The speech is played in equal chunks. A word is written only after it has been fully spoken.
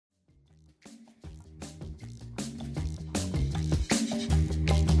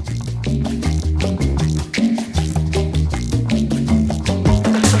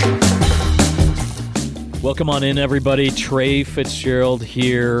Welcome on in, everybody. Trey Fitzgerald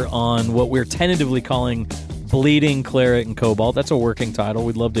here on what we're tentatively calling Bleeding Claret and Cobalt. That's a working title.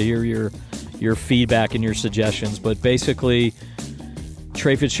 We'd love to hear your feedback and your suggestions. But basically,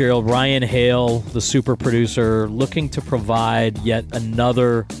 Trey Fitzgerald, Ryan Hale, the super producer, looking to provide yet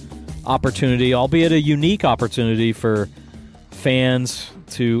another opportunity, albeit a unique opportunity for fans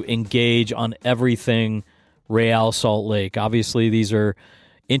to engage on everything Real Salt Lake. Obviously, these are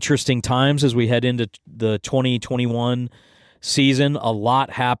interesting times as we head into the 2021 season. A lot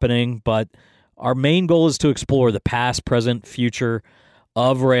happening, but our main goal is to explore the past, present, future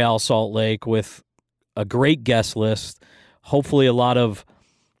of Real Salt Lake with a great guest list. Hopefully a lot of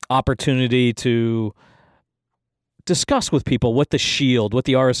opportunity to discuss with people what the Shield, what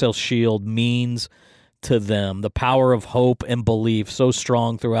the RSL Shield means to them. The power of hope and belief, so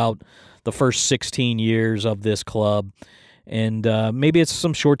strong throughout the first 16 years of this club. And maybe it's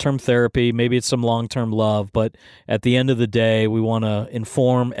some short-term therapy, maybe it's some long-term love, but at the end of the day, we want to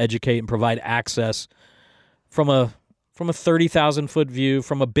inform, educate, and provide access from a 30,000-foot view,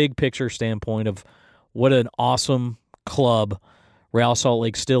 from a big-picture standpoint of what an awesome club Real Salt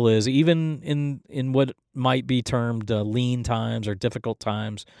Lake still is, even in what might be termed lean times or difficult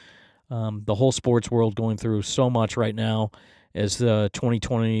times. The whole sports world going through so much right now as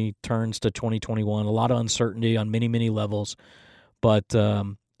 2020 turns to 2021. A lot of uncertainty on many, many levels, but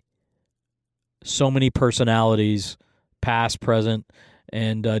so many personalities, past, present,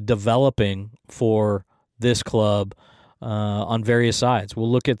 and developing for this club on various sides.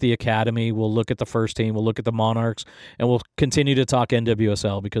 We'll look at the academy, we'll look at the first team, we'll look at the Monarchs, and we'll continue to talk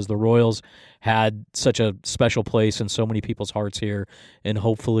NWSL because the Royals had such a special place in so many people's hearts here, and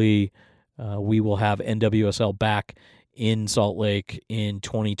hopefully we will have NWSL back in Salt Lake in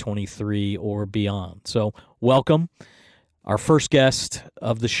 2023 or beyond. So welcome. Our first guest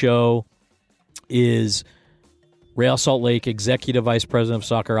of the show is Real Salt Lake Executive Vice President of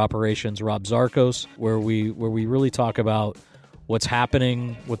Soccer Operations, Rob Zarkos, where we really talk about what's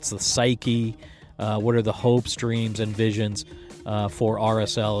happening, what's the psyche, what are the hopes, dreams, and visions for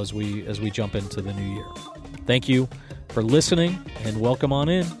RSL as we jump into the new year. Thank you for listening, and welcome on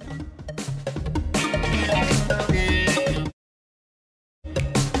in.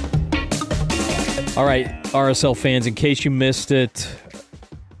 All right, RSL fans, in case you missed it,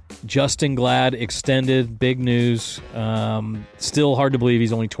 Justin Glad extended, big news. Still hard to believe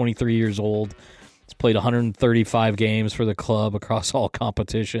he's only 23 years old. He's played 135 games for the club across all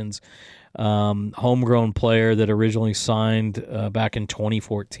competitions. Homegrown player that originally signed back in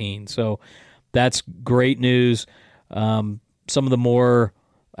 2014. So that's great news. Some of the more,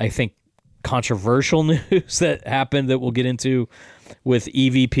 I think, controversial news that happened that we'll get into with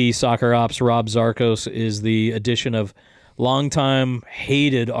EVP Soccer Ops Rob Zarkos is the addition of longtime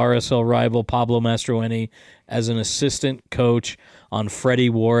hated RSL rival Pablo Mastroeni as an assistant coach on Freddie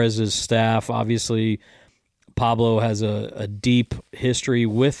Juarez's staff. Obviously, Pablo has a deep history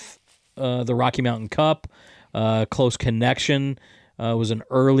with the Rocky Mountain Cup, close connection, was an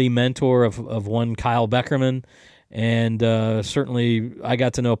early mentor of one Kyle Beckerman, and certainly I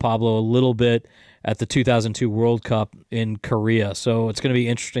got to know Pablo a little bit at the 2002 World Cup in Korea. So it's going to be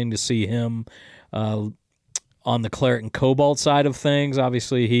interesting to see him on the Claret and Cobalt side of things.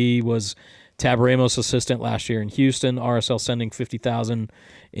 Obviously, he was Tab Ramos' assistant last year in Houston. RSL sending $50,000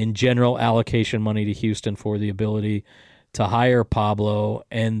 in general allocation money to Houston for the ability to hire Pablo.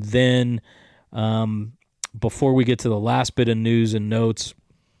 And then before we get to the last bit of news and notes,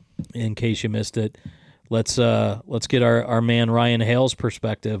 in case you missed it, let's get our man Ryan Hale's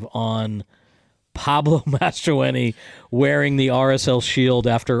perspective on Pablo Mastroeni wearing the RSL shield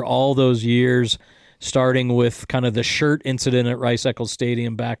after all those years, starting with kind of the shirt incident at Rice-Eccles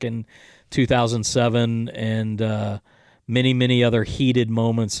Stadium back in 2007 and many, many other heated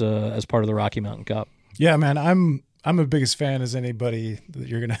moments as part of the Rocky Mountain Cup. Yeah, man, I'm the biggest fan as anybody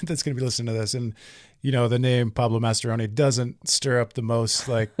that that's gonna be listening to this, and you know the name Pablo Mastroeni doesn't stir up the most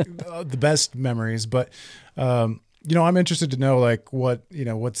the best memories, but I'm interested to know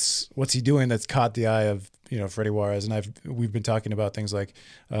what's he doing that's caught the eye of Freddie Juarez, and we've been talking about things like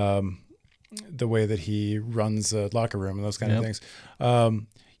the way that he runs the locker room and those kind of things.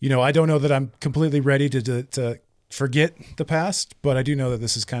 I don't know that I'm completely ready to forget the past, but I do know that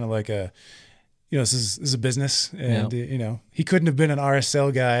this is kind of like this is a business, and he couldn't have been an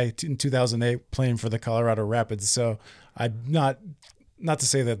RSL guy in 2008 playing for the Colorado Rapids. So I'm not to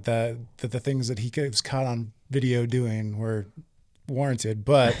say that the things that he was caught on video doing were warranted,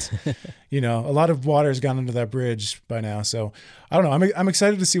 but a lot of water has gone under that bridge by now. So I don't know. I'm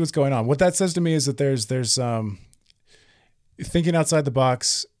excited to see what's going on. What that says to me is that there's thinking outside the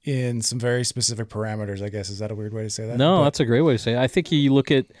box in some very specific parameters, I guess. Is that a weird way to say that? No, that's a great way to say it. I think you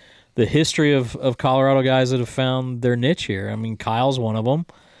look at the history of Colorado guys that have found their niche here. I mean, Kyle's one of them.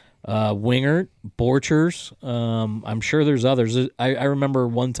 Wingert, Borchers. I'm sure there's others. I remember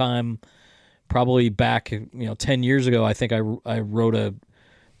one time, probably back 10 years ago, I think I wrote a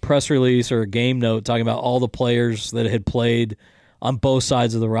press release or a game note talking about all the players that had played on both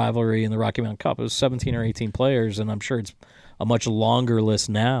sides of the rivalry in the Rocky Mountain Cup. It was 17 or 18 players, and I'm sure it's a much longer list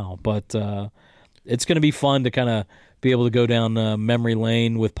now. But it's going to be fun to kind of be able to go down memory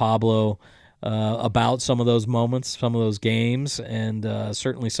lane with Pablo about some of those moments, some of those games, and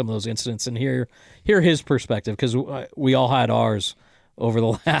certainly some of those incidents, and hear his perspective, because we all had ours over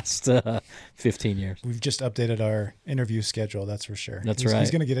the last 15 years. We've just updated our interview schedule, that's for sure. That's right. He's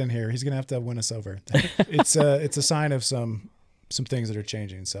going to get in here. He's going to have to win us over. It's a sign of some things that are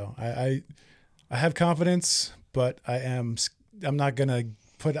changing. So I have confidence, but I'm not going to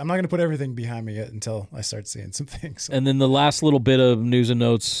put everything behind me yet until I start seeing some things. And then the last little bit of news and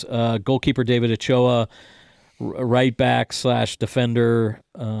notes: goalkeeper David Ochoa, right back / defender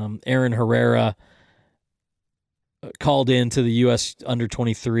Aaron Herrera, called into the U.S.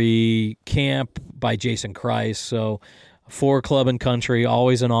 under-23 camp by Jason Kreis. So for club and country,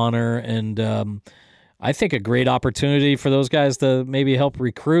 always an honor, and I think a great opportunity for those guys to maybe help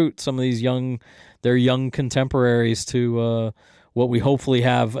recruit some of these young contemporaries to what we hopefully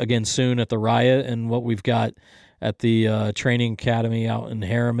have again soon at the Riot, and what we've got at the training academy out in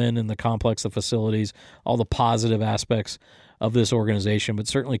Harriman and the complex of facilities, all the positive aspects of this organization. But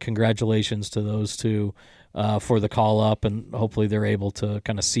certainly congratulations to those two for the call up, and hopefully they're able to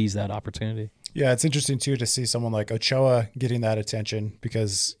kind of seize that opportunity. Yeah, it's interesting too to see someone like Ochoa getting that attention,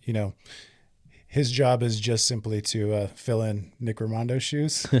 because his job is just simply to fill in Nick Rimondo's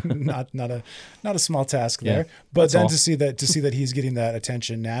shoes. not a small task there. But then to see that he's getting that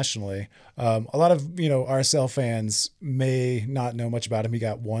attention nationally. A lot of RSL fans may not know much about him. He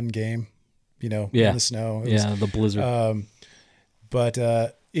got one game, in the snow. The blizzard. But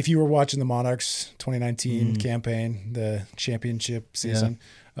if you were watching the Monarchs 2019 campaign, the championship season,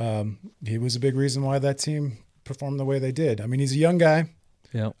 he was a big reason why that team performed the way they did. I mean, he's a young guy.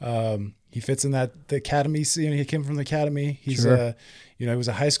 Yeah. He fits in the academy. He came from the academy. He's sure. He was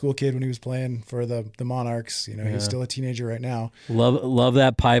a high school kid when he was playing for the Monarchs. He's still a teenager right now. Love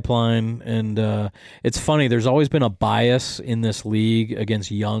that pipeline. And it's funny, there's always been a bias in this league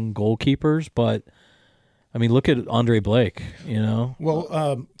against young goalkeepers, but I mean, look at Andre Blake,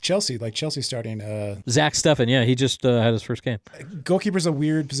 Well, Chelsea starting. Zach Steffen, he just had his first game. Goalkeeper's a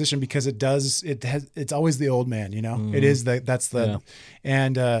weird position because it's always the old man, It is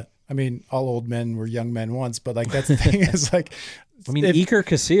and I mean, all old men were young men once, but that's the thing is like. I mean, Iker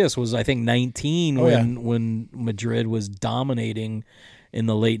Casillas was, I think, 19 when Madrid was dominating in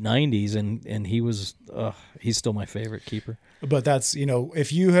the late 90s, and he's still my favorite keeper. But that's,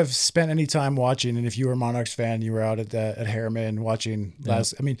 if you have spent any time watching, and if you were a Monarchs fan, you were out at Harriman watching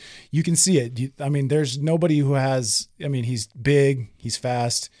last, I mean, you can see it. There's nobody who has, he's big, he's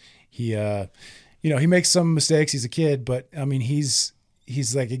fast. He makes some mistakes. He's a kid, but I mean, he's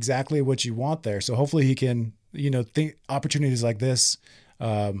like exactly what you want there. So hopefully he can, think opportunities like this,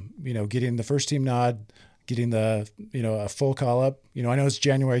 getting the first team nod, getting the, a full call up. I know it's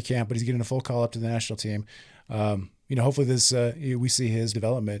January camp, but he's getting a full call up to the national team. Hopefully this we see his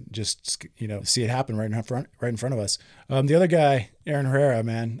development, just see it happen right in front of us. The other guy, Aaron Herrera,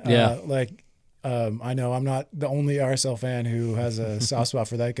 man. I know I'm not the only RSL fan who has a soft spot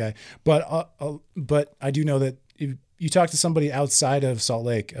for that guy, but I do know that if you talk to somebody outside of Salt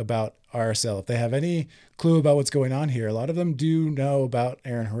Lake about RSL, if they have any clue about what's going on here, a lot of them do know about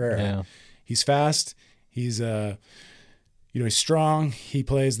Aaron Herrera. Yeah. He's fast. He's he's strong. He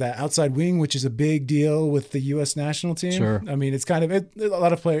plays that outside wing, which is a big deal with the U.S. national team. Sure. I mean, it's kind of a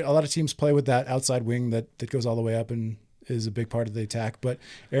lot of teams play with that outside wing that goes all the way up and is a big part of the attack. But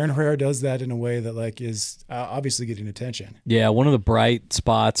Aaron Herrera does that in a way that is obviously getting attention. Yeah, one of the bright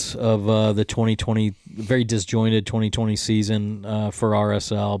spots of the 2020, very disjointed 2020 season for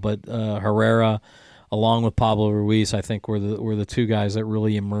RSL. But Herrera, along with Pablo Ruiz, I think were the two guys that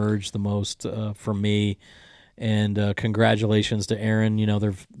really emerged the most for me. And congratulations to Aaron.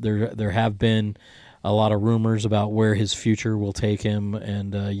 There have been a lot of rumors about where his future will take him,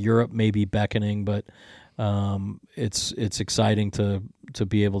 and Europe may be beckoning, but it's exciting to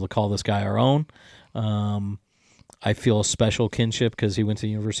be able to call this guy our own. I feel a special kinship because he went to the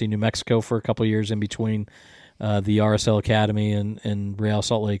University of New Mexico for a couple of years in between the RSL Academy and Real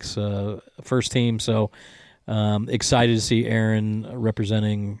Salt Lake's first team. So excited to see Aaron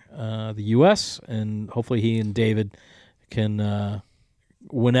representing the U.S., and hopefully he and David can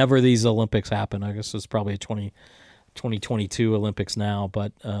whenever these Olympics happen. I guess it's probably a 2022 Olympics now,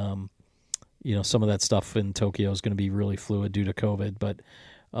 but some of that stuff in Tokyo is going to be really fluid due to COVID. But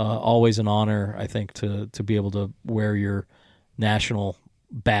always an honor, I think, to be able to wear your national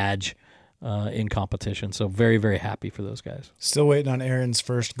badge in competition. So very, very happy for those guys. Still waiting on Aaron's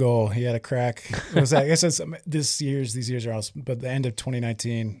first goal. He had a crack. I guess it's these years are also, but the end of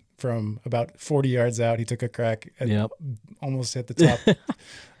 2019, from about 40 yards out, he took a crack and almost hit the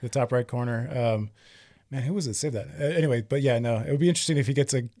top right corner. Man, who was it? Save that. Anyway, but yeah, no, it would be interesting if he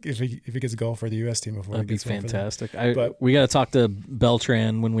gets a goal for the U.S. team before. That'd be fantastic. We got to talk to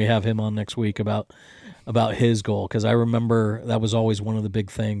Beltran when we have him on next week about his goal, because I remember that was always one of the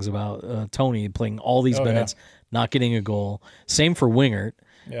big things about Tony playing all these minutes, not getting a goal. Same for Wingert.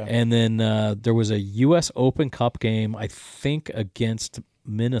 Yeah. And then there was a U.S. Open Cup game, I think, against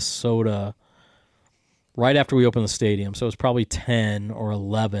Minnesota right after we opened the stadium. So it was probably 10 or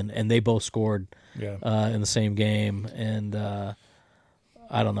 11, and they both scored in the same game. And I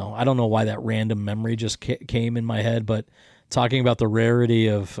don't know. I don't know why that random memory just came in my head, but talking about the rarity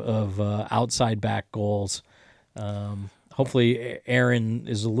of outside back goals, hopefully Aaron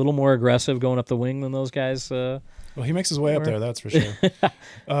is a little more aggressive going up the wing than those guys. Well, he makes his way up there, that's for sure.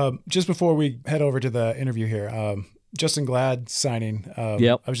 Just before we head over to the interview here, Justin Glad signing.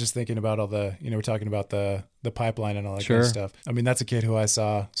 I was just thinking about all the, we're talking about the pipeline and all that kind of stuff. I mean, that's a kid who I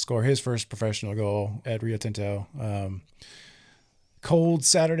saw score his first professional goal at Rio Tinto. Cold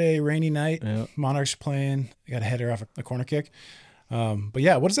Saturday, rainy night. Monarchs playing. They got a header off a corner kick. But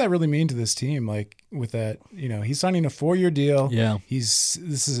yeah, what does that really mean to this team? Like with that, he's signing a 4-year deal. Yeah. He's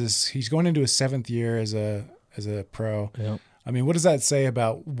going into his 7th year as a pro. Yeah. I mean, what does that say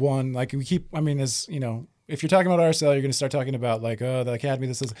about if you're talking about RSL, you're going to start talking about like, oh, the academy,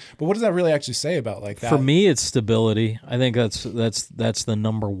 this is. But what does that really actually say about like that? For me, it's stability. I think that's the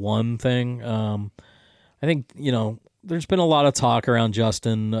number one thing. I think there's been a lot of talk around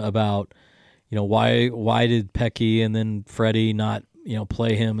Justin about why did Pecky and then Freddie not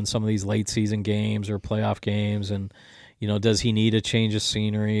play him in some of these late season games or playoff games, and does he need a change of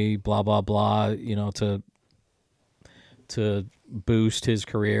scenery? Blah blah blah. To boost his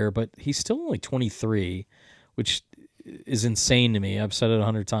career, but he's still only 23, which is insane to me. I've said it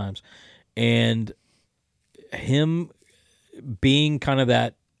 100 times. And him being kind of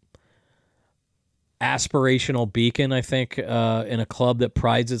that aspirational beacon, I think, in a club that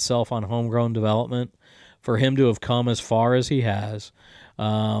prides itself on homegrown development, for him to have come as far as he has,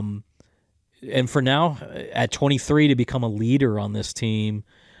 and for now, at 23, to become a leader on this team,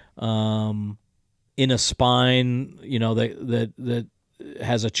 in a spine, that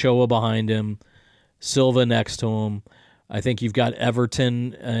has Ochoa behind him, Silva next to him. I think you've got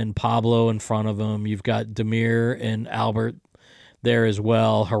Everton and Pablo in front of him. You've got Demir and Albert there as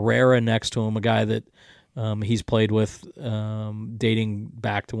well. Herrera next to him, a guy that he's played with dating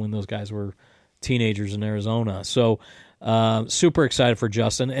back to when those guys were teenagers in Arizona. So super excited for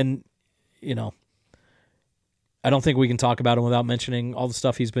Justin. And, I don't think we can talk about him without mentioning all the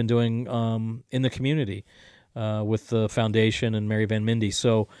stuff he's been doing in the community with the foundation and Mary Van Mindy.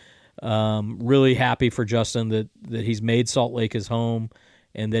 So really happy for Justin that he's made Salt Lake his home,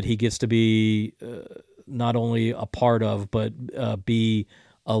 and that he gets to be not only a part of, but be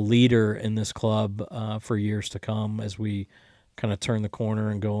a leader in this club for years to come as we kind of turn the corner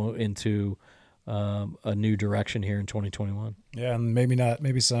and go into a new direction here in 2021. Yeah, and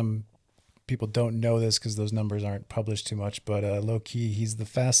maybe some people don't know this because those numbers aren't published too much, but low key, he's the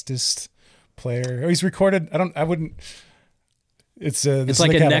fastest player. He's recorded. It's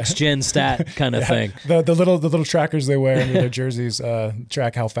like a next gen stat kind of thing. The little trackers they wear under their jerseys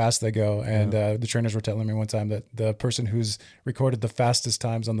track how fast they go. And the trainers were telling me one time that the person who's recorded the fastest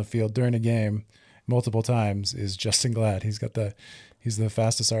times on the field during a game multiple times is Justin Glad. He's the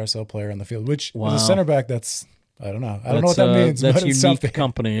fastest RSL player on the field, which as a center back, that's. I don't know. I don't know what that means. That's but unique it's something.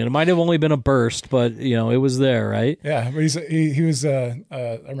 Company, and it might have only been a burst, but it was there, right? Yeah, but he was. I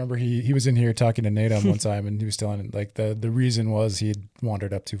remember he was in here talking to Nadum one time, and he was telling like the reason was he had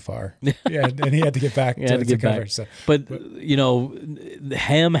wandered up too far. Yeah, and he had to get back to cover. So, but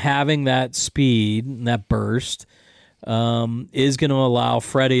him having that speed and that burst is going to allow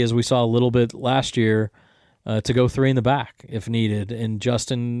Freddie, as we saw a little bit last year, to go 3 in the back if needed. And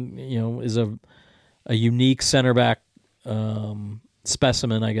Justin, is a unique center back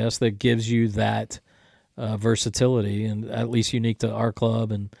specimen, I guess, that gives you that versatility, and at least unique to our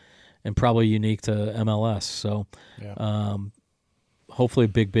club and probably unique to MLS. So hopefully a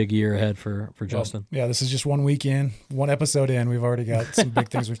big year ahead for Justin. Yeah, this is just 1 week in, 1 episode in. We've already got some big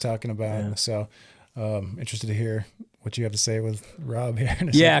things we're talking about. Yeah. So interested to hear what you have to say with Rob here.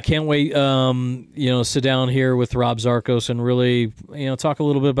 Yeah, I can't wait. Sit down here with Rob Zarkos and really, talk a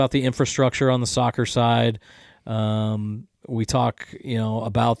little bit about the infrastructure on the soccer side. We talk,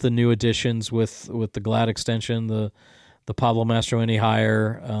 about the new additions with the Glad extension, the Pablo Mastroeni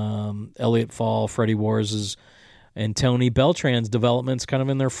hire, Elliot Fall, Freddie Wars' and Tony Beltran's developments kind of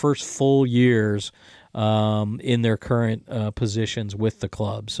in their first full years in their current positions with the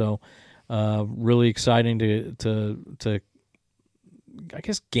club. So really exciting to I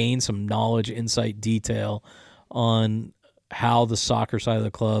guess gain some knowledge, insight, detail on how the soccer side of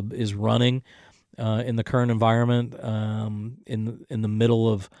the club is running in the current environment, in the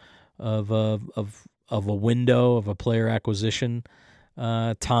middle of a window of a player acquisition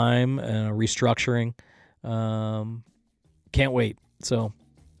time and a restructuring. Can't wait. So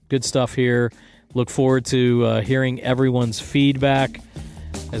good stuff here. Look forward to hearing everyone's feedback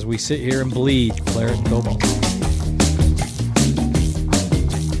as we sit here and bleed Claret and Cobalt.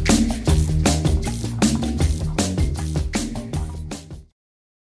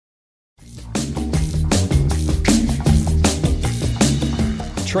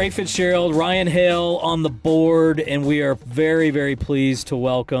 Trey Fitzgerald, Ryan Hale on the board, and we are very, very pleased to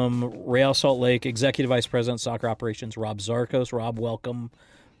welcome Real Salt Lake Executive Vice President Soccer Operations, Rob Zarkos. Rob, welcome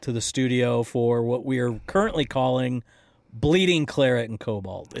to the studio for what we are currently calling Bleeding Claret and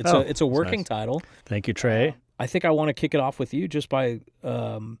Cobalt. It's a working nice title. Thank you, Trey. I think I want to kick it off with you just by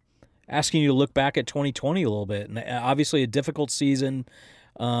asking you to look back at 2020 a little bit. And obviously a difficult season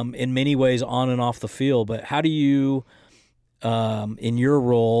in many ways on and off the field, but how do you... in your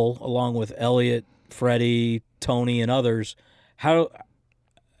role, along with Elliot, Freddie, Tony, and others, how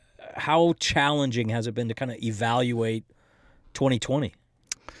challenging has it been to kind of evaluate 2020?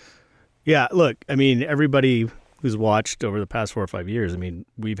 Yeah, look, I mean, everybody who's watched over the past 4 or 5 years, I mean,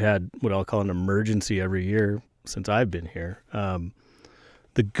 we've had what I'll call an emergency every year since I've been here.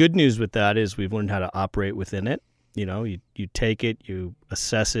 The good news with that is we've learned how to operate within it. You take it, you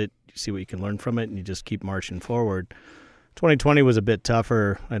assess it, you see what you can learn from it, and you just keep marching forward. 2020 was a bit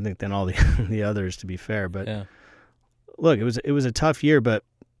tougher, I think, than all the others, to be fair. But yeah. Look, it was a tough year. But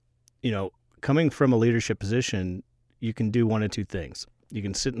coming from a leadership position, you can do one of two things. You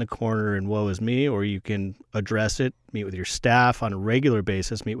can sit in the corner and woe is me, or you can address it, meet with your staff on a regular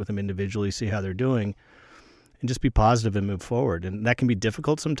basis, meet with them individually, see how they're doing, and just be positive and move forward. And that can be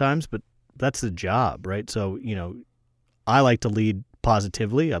difficult sometimes, but that's the job, right? So I like to lead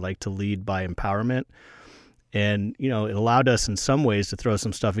positively. I like to lead by empowerment. And, it allowed us in some ways to throw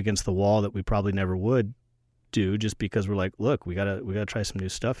some stuff against the wall that we probably never would do, just because we're like, look, we gotta try some new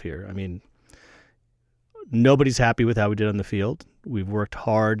stuff here. I mean, nobody's happy with how we did on the field. We've worked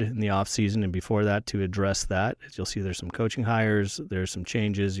hard in the off season and before that to address that. As you'll see, there's some coaching hires, there's some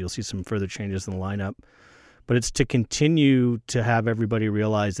changes. You'll see some further changes in the lineup. But it's to continue to have everybody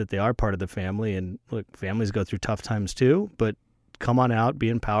realize that they are part of the family. And look, families go through tough times too, but come on out, be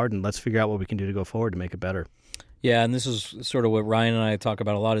empowered, and let's figure out what we can do to go forward to make it better. Yeah, and this is sort of what Ryan and I talk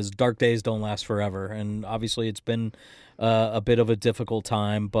about a lot, is dark days don't last forever. And obviously it's been a bit of a difficult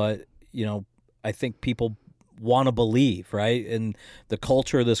time, but, I think people want to believe, right? And the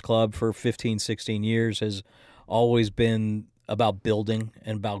culture of this club for 15, 16 years has always been about building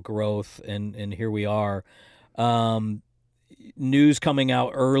and about growth, and here we are. News coming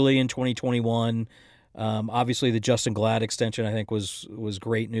out early in 2021. Obviously, the Justin Glad extension, I think, was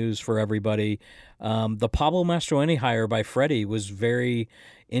great news for everybody. The Pablo Mastroeni hire by Freddie was very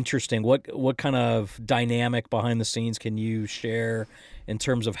interesting. What kind of dynamic behind the scenes can you share in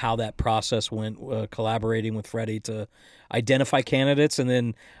terms of how that process went, collaborating with Freddie to identify candidates? And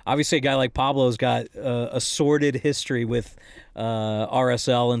then, obviously, a guy like Pablo's got a sordid history with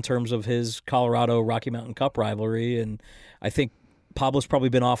RSL in terms of his Colorado Rocky Mountain Cup rivalry, and I think Pablo's probably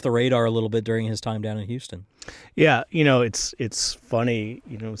been off the radar a little bit during his time down in Houston. Yeah, it's funny,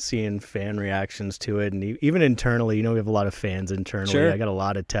 seeing fan reactions to it, and even internally, we have a lot of fans internally. Sure. I got a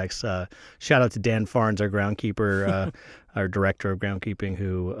lot of texts. Shout out to Dan Farnes, our groundkeeper, our director of groundkeeping,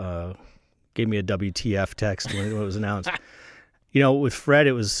 who gave me a WTF text when it was announced. With Fred,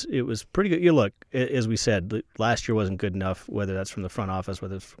 it was pretty good. Look, as we said, last year wasn't good enough, whether that's from the front office,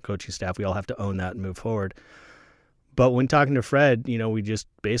 whether it's from coaching staff. We all have to own that and move forward. But when talking to Fred, we just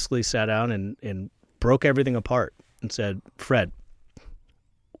basically sat down and broke everything apart and said, Fred,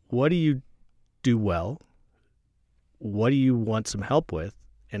 what do you do well? What do you want some help with?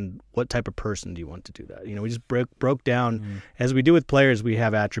 And what type of person do you want to do that? We just broke down, as we do with players, we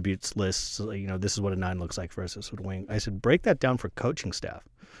have attributes lists. This is what a 9 looks like for us, this is what a wing. I said, break that down for coaching staff.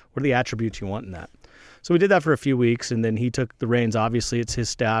 What are the attributes you want in that? So we did that for a few weeks, and then he took the reins. Obviously, it's his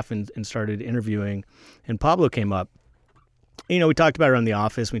staff, and started interviewing. And Pablo came up. we talked about it around the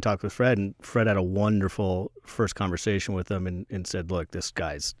office. We talked with Fred, and Fred had a wonderful first conversation with him and said, look, this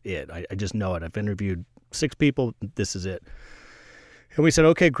guy's it. I just know it. I've interviewed 6 people. This is it. And we said,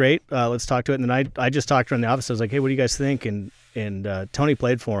 okay, great. Let's talk to it. And then I just talked around the office. I was like, hey, what do you guys think? And Tony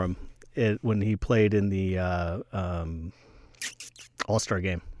played for him when he played in the All-Star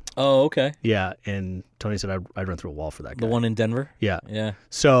game. Oh, okay. Yeah, and Tony said I'd run through a wall for that guy. The one in Denver? Yeah. Yeah.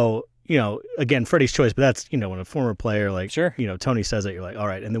 So, again, Freddie's choice, but that's, when a former player like, Sure. Tony says that, you're like, all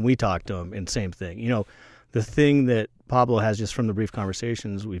right. And then we talked to him, and same thing. The thing that Pablo has just from the brief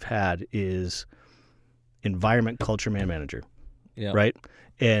conversations we've had is environment, culture, man manager. Yeah. Right?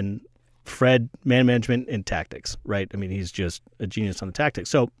 And Fred, man management and tactics, right? I mean, he's just a genius on the tactics.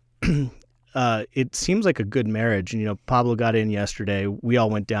 So it seems like a good marriage. And, Pablo got in yesterday. We all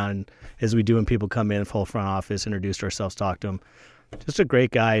went down, and as we do when people come in, full front office, introduced ourselves, talked to him. Just a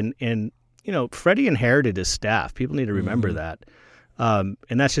great guy. And Freddie inherited his staff. People need to remember that. And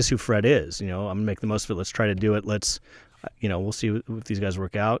that's just who Fred is. I'm going to make the most of it. Let's try to do it. Let's, we'll see if these guys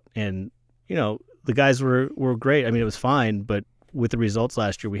work out. And, the guys were great. I mean, it was fine, but with the results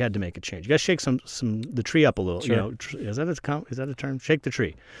last year, we had to make a change. You got to shake the tree up a little. Sure. Is that a term? Shake the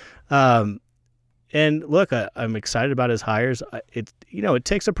tree. And look, I'm excited about his hires. It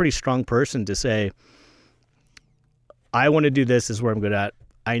takes a pretty strong person to say, I want to do this. This is where I'm good at.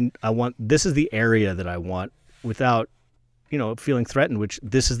 I want, this is the area that I want, without, feeling threatened, which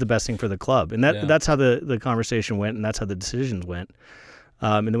this is the best thing for the club. And that's how the conversation went, and that's how the decisions went.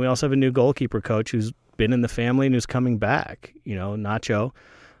 And then we also have a new goalkeeper coach who's been in the family and who's coming back. Nacho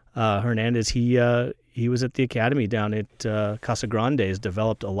Hernandez. He was at the academy down at Casa Grande. Has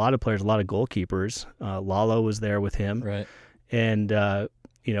developed a lot of players, a lot of goalkeepers. Lalo was there with him, Right. And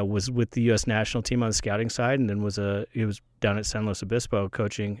was with the U.S. national team on the scouting side, and then he was down at San Luis Obispo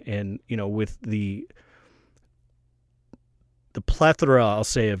coaching. And with the plethora, I'll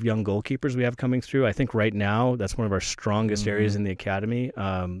say, of young goalkeepers we have coming through, I think right now that's one of our strongest areas in the academy.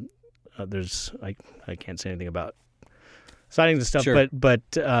 There's I can't say anything about signings and stuff, Sure. but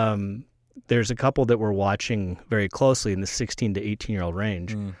there's a couple that we're watching very closely in the 16 to 18-year-old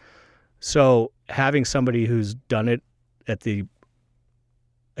range. So having somebody who's done it at the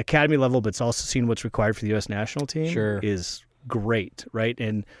academy level, but's also seen what's required for the U.S. national team is great, right?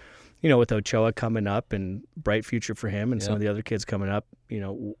 And with Ochoa coming up and bright future for him, and some of the other kids coming up,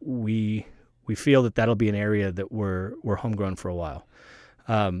 we feel that that'll be an area that we're homegrown for a while.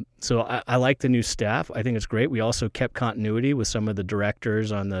 So I like the new staff. I think it's great. We also kept continuity with some of the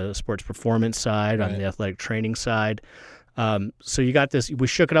directors on the sports performance side, on the athletic training side. So you got this. We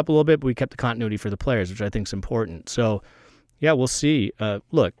shook it up a little bit, but we kept the continuity for the players, which I think is important. So, yeah, we'll see.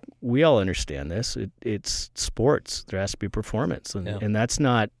 Look, we all understand this. It's sports. There has to be performance, and that's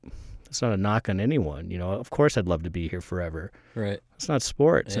not a knock on anyone. Of course I'd love to be here forever. Right. It's not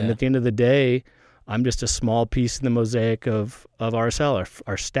sports. Yeah. And at the end of the day, I'm just a small piece in the mosaic of RSL.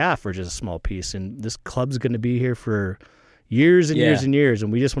 Our staff are just a small piece, and this club's going to be here for years and years and years.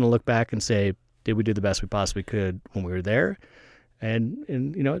 And we just want to look back and say, did we do the best we possibly could when we were there? And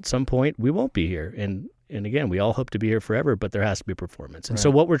at some point we won't be here. And again, we all hope to be here forever, but there has to be performance. And so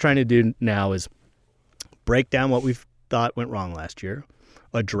what we're trying to do now is break down what we thought went wrong last year,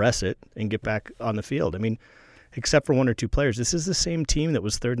 address it, and get back on the field. I mean, except for one or two players, this is the same team that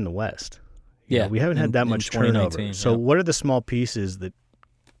was third in the West. We haven't had that much turnover. So what are the small pieces that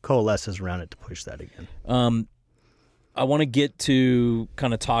coalesces around it to push that again? I want to get to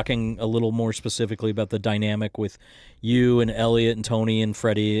kind of talking a little more specifically about the dynamic with you and Elliot and Tony and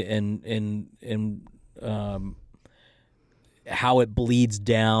Freddie and how it bleeds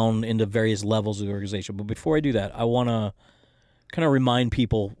down into various levels of the organization. But before I do that, I want to kind of remind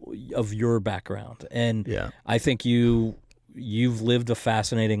people of your background. And I think you've lived a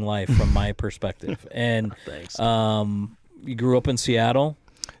fascinating life from my perspective. And Thanks. You grew up in Seattle?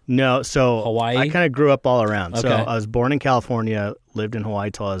 No, so Hawaii? I kind of grew up all around. Okay. So I was born in California, lived in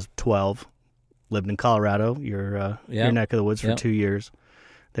Hawaii till I was 12, lived in Colorado, your neck of the woods, for 2 years.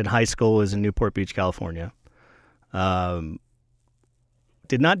 Then high school was in Newport Beach, California. Did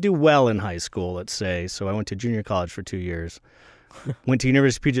not do well in high school, let's say, so I went to junior college for 2 years. Went to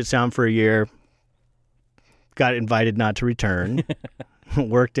University of Puget Sound for a year. Got invited not to return.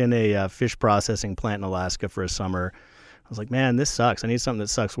 Worked in a fish processing plant in Alaska for a summer. I was like, man, this sucks. I need something that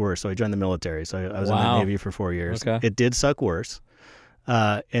sucks worse. So I joined the military. So I was in the Navy for 4 years. Okay. It did suck worse.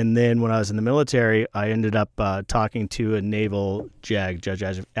 And then when I was in the military, I ended up talking to a naval JAG,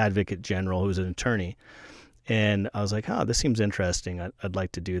 Judge Advocate General, who's an attorney. And I was like, this seems interesting. I'd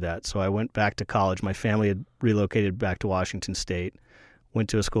like to do that. So I went back to college. My family had relocated back to Washington State. Went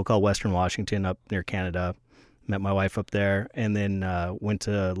to a school called Western Washington up near Canada. met my wife up there, and then went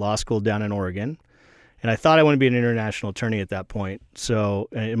to law school down in Oregon. And I thought I wanted to be an international attorney at that point. So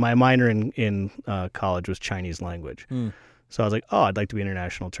my minor in college was Chinese language. So I was like, oh, I'd like to be an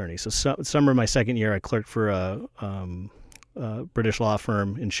international attorney. So summer of my second year, I clerked for a British law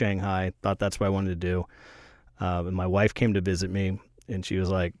firm in Shanghai. Thought that's what I wanted to do. And my wife came to visit me, and she was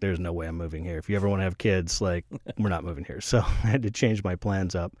like, there's no way I'm moving here. If you ever want to have kids, like, we're not moving here. So I had to change my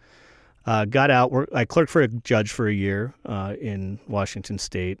plans up. Got out. I clerked for a judge for a year in Washington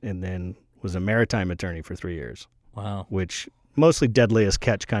State, and then was a maritime attorney for 3 years. Wow. Which mostly deadliest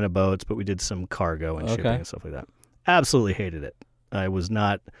catch kind of boats, but we did some cargo and shipping and stuff like that. Absolutely hated it. I was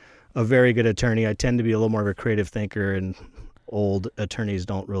not a very good attorney. I tend to be a little more of a creative thinker, and old attorneys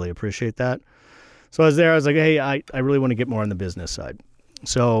don't really appreciate that. So I was there. I was like, hey, I really want to get more on the business side.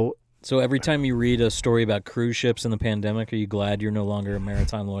 So every time you read a story about cruise ships in the pandemic, are you glad you're no longer a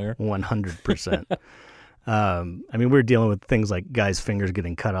maritime lawyer? 100%. I mean, we were dealing with things like guys' fingers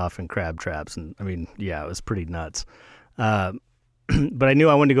getting cut off in crab traps. And I mean, yeah, it was pretty nuts. But I knew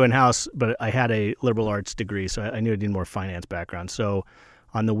I wanted to go in-house, but I had a liberal arts degree, so I knew I needed more finance background. So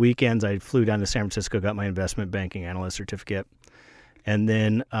on the weekends, I flew down to San Francisco, got my investment banking analyst certificate. And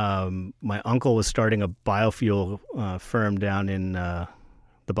then my uncle was starting a biofuel firm down in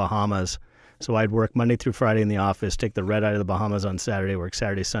the Bahamas. So I'd work Monday through Friday in the office, take the red eye to the Bahamas on Saturday, work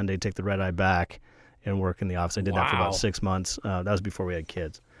Saturday, Sunday, take the red eye back, and work in the office. I did that for about 6 months. That was before we had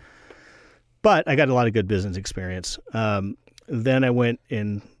kids. But I got a lot of good business experience. Then I went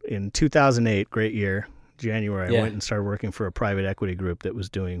in 2008, great year, January, I went and started working for a private equity group that was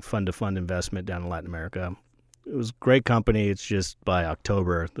doing fund-to-fund investment down in Latin America. It was a great company. It's just by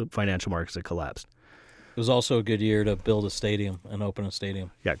October, the financial markets had collapsed. It was also a good year to build a stadium and open a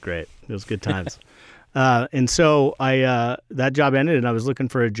stadium. Yeah, great. It was good times. And so that job ended, and I was looking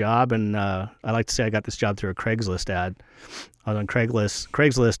for a job, and I like to say I got this job through a Craigslist ad. I was on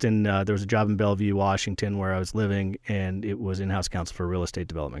Craigslist, and there was a job in Bellevue, Washington, where I was living, and it was in-house counsel for a real estate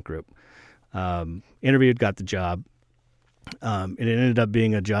development group. Interviewed, got the job. It ended up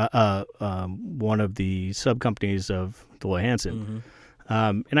being a job, one of the sub-companies of DeLoy Hansen.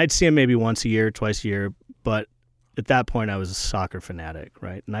 Mm-hmm. And I'd see him maybe once a year, twice a year, but at that point, I was a soccer fanatic,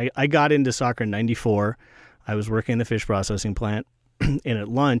 right? And I got into soccer in '94. I was working in the fish processing plant, and at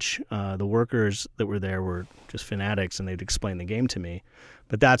lunch, the workers that were there were just fanatics, and they'd explain the game to me.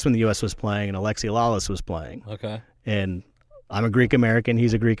 But that's when the U.S. was playing, and Alexi Lalas was playing. Okay. And I'm a Greek-American.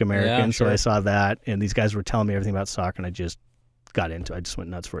 He's a Greek-American, yeah, sure. So I saw that, and these guys were telling me everything about soccer, and I just got into it. I just went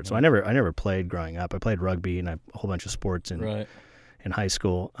nuts for it. So I never played growing up. I played rugby and a whole bunch of sports in high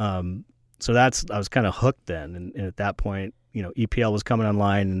school. So I was kind of hooked then. And at that point, EPL was coming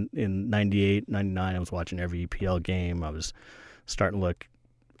online in 98, 99. I was watching every EPL game. I was starting to look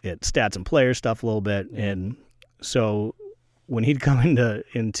at stats and player stuff a little bit. Yeah. And so when he'd come into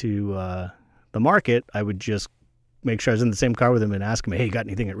the market, I would just make sure I was in the same car with him and ask him, hey, you got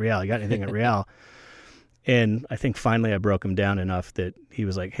anything at Real? You got anything at Real? And I think finally I broke him down enough that he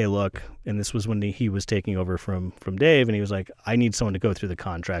was like, hey, look, and this was when he was taking over from Dave, and he was like, I need someone to go through the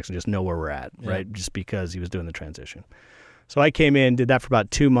contracts and just know where we're at, right? Just because he was doing the transition. So I came in, did that for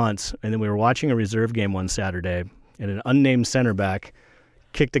about 2 months, and then we were watching a reserve game one Saturday, and an unnamed center back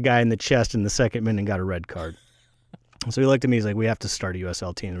kicked a guy in the chest in the second minute and got a red card. So he looked at me, he's like, we have to start a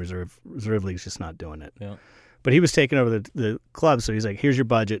USL team. The reserve league's just not doing it. Yeah. But he was taking over the club, so he's like, here's your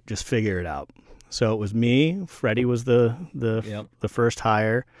budget, just figure it out. So it was me. Freddie was the first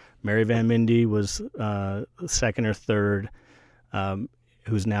hire. Mary Van Mindy was second or third,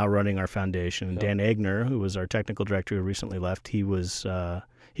 who's now running our foundation. Yep. Dan Egner, who was our technical director who recently left,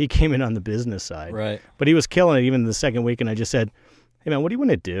 he came in on the business side. Right. But he was killing it even the second week, and I just said, hey, man, what do you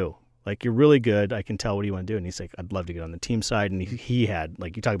want to do? Like, you're really good. I can tell what do you want to do. And he's like, I'd love to get on the team side. And he had,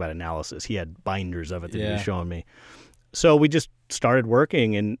 like, you talk about analysis, he had binders of it that he was showing me. So we just started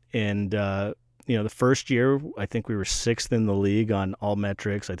working, and the first year, I think we were 6th in the league on all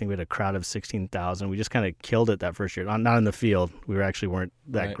metrics. I think we had a crowd of 16,000. We just kind of killed it that first year. Not in the field. We weren't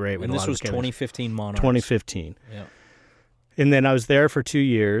that great. And this was 2015 Monarchs. 2015. Yeah. And then I was there for 2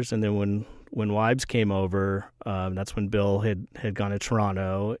 years. And then when Weibs came over, that's when Bill had gone to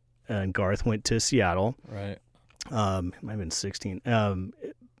Toronto, and Garth went to Seattle. Right. It might have been 16.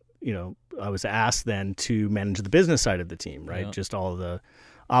 I was asked then to manage the business side of the team, right? Yeah. Just all of the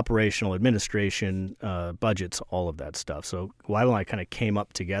operational, administration, budgets, all of that stuff. So Weibel and I kind of came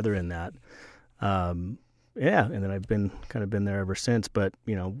up together in that. And then I've been there ever since. But,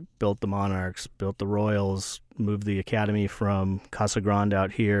 built the Monarchs, built the Royals, moved the academy from Casa Grande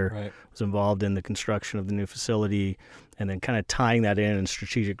out here, right. Was involved in the construction of the new facility, and then kind of tying that in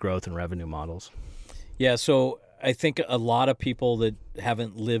strategic growth and revenue models. Yeah, so I think a lot of people that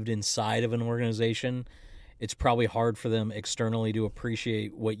haven't lived inside of an organization, it's probably hard for them externally to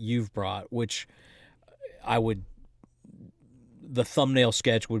appreciate what you've brought, which the thumbnail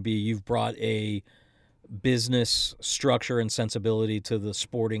sketch would be you've brought a business structure and sensibility to the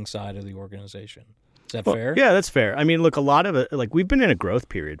sporting side of the organization. Is that fair? Yeah, that's fair. I mean, look, a lot of it, like we've been in a growth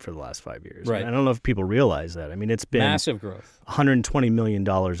period for the last 5 years. Right. I don't know if people realize that. I mean, it's been Massive growth. $120 million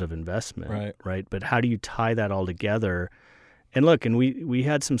of investment. Right. But how do you tie that all together? And look, and we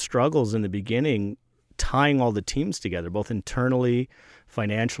had some struggles in the beginning tying all the teams together, both internally,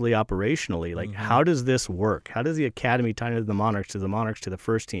 financially, operationally. Like, how does this work? How does the academy tie into the Monarchs, to the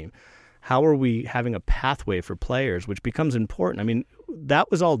first team? How are we having a pathway for players, which becomes important? I mean, that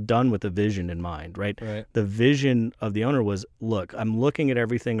was all done with a vision in mind, right? The vision of the owner was, look, I'm looking at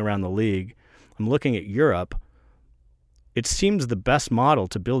everything around the league. I'm looking at Europe. It seems the best model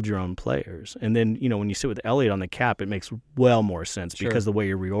to build your own players. And then, when you sit with Elliott on the cap, it makes well more sense because the way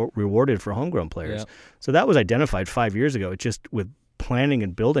you're rewarded for homegrown players. Yep. So that was identified 5 years ago. It just, with planning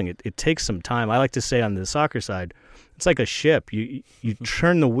and building, it takes some time. I like to say on the soccer side, it's like a ship. You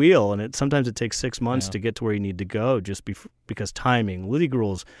turn the wheel, and sometimes it takes 6 months to get to where you need to go, just because timing, league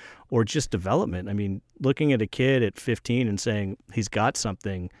rules, or just development. I mean, looking at a kid at 15 and saying he's got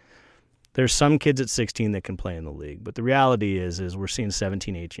something. There's some kids at 16 that can play in the league, but the reality is we're seeing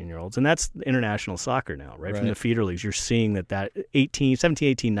 17, 18-year-olds, and that's international soccer now, right? From the feeder leagues, you're seeing that 17,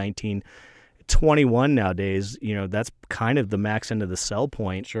 18, 19, 21 nowadays, that's kind of the max end of the sell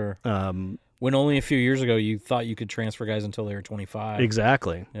point. Sure. When only a few years ago you thought you could transfer guys until they were 25.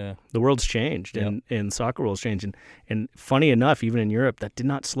 Exactly. Yeah. The world's changed, and soccer world's changed. And funny enough, even in Europe, that did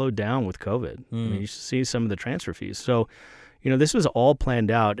not slow down with COVID. I mean, you see some of the transfer fees. So, this was all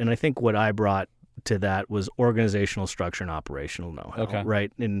planned out, and I think what I brought to that was organizational structure and operational know-how,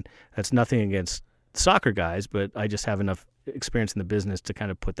 right? And that's nothing against soccer guys, but I just have enough experience in the business to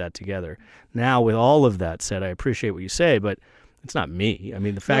kind of put that together. Now, with all of that said, I appreciate what you say, but it's not me. I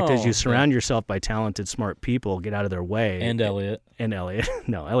mean, the fact is you surround yourself by talented, smart people, get out of their way. And Elliott.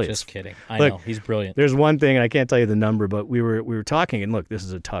 No, Elliott's... Just kidding. I know. He's brilliant. There's one thing, and I can't tell you the number, but we were talking, and look, this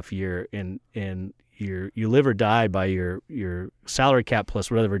is a tough year, and you live or die by your salary cap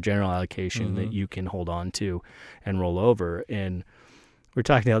plus whatever general allocation that you can hold on to and roll over. And we're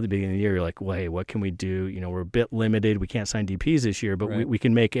talking at the beginning of the year, you're like, well, hey, what can we do? We're a bit limited. We can't sign DPs this year, but we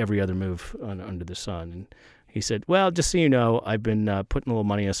can make every other move under the sun. And he said, well, just so you know, I've been putting a little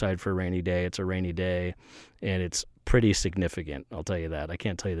money aside for a rainy day. It's a rainy day, and it's pretty significant. I'll tell you that. I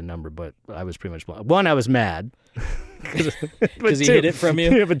can't tell you the number, but I was pretty much blown. One, I was mad. Because he hid it from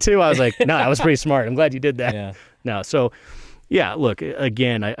you? Yeah, but two, I was like, no, I was pretty smart. I'm glad you did that. Yeah. No, so, yeah, look,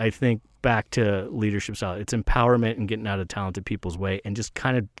 again, I think back to leadership style. It's empowerment and getting out of talented people's way and just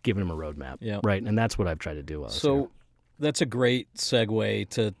kind of giving them a roadmap, right? And that's what I've tried to do. So that's a great segue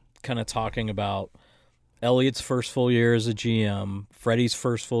to kind of talking about Elliott's first full year as a GM, Freddie's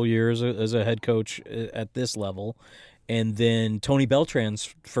first full year as a head coach at this level, and then Tony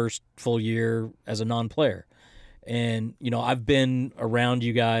Beltran's first full year as a non-player. And, I've been around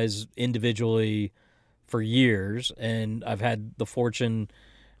you guys individually for years, and I've had the fortune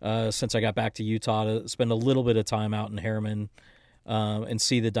since I got back to Utah to spend a little bit of time out in Harriman and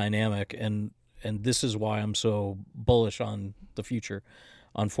see the dynamic. And this is why I'm so bullish on the future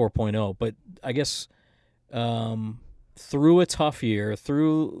on 4.0. But I guess through a tough year,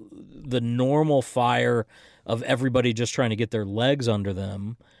 through the normal fire of everybody just trying to get their legs under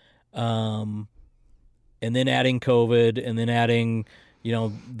them, and then adding COVID, and then adding,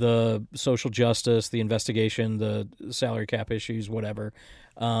 the social justice, the investigation, the salary cap issues, whatever.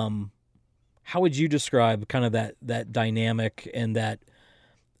 How would you describe kind of that dynamic and that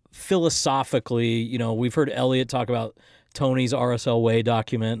philosophically? We've heard Elliott talk about Tony's RSL Way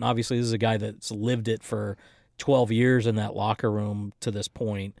document, and obviously this is a guy that's lived it for 12 years in that locker room to this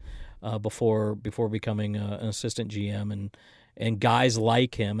point, before becoming an assistant GM, and guys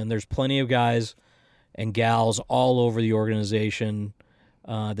like him, and there's plenty of guys and gals all over the organization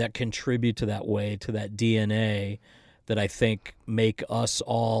that contribute to that way, to that DNA that I think make us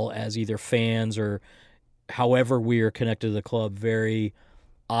all, as either fans or however we are connected to the club, very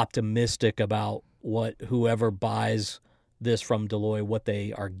optimistic about what whoever buys this from Deloy, what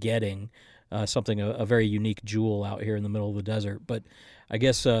they are getting, a very unique jewel out here in the middle of the desert. But I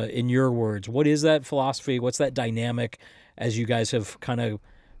guess in your words, what is that philosophy? What's that dynamic as you guys have kind of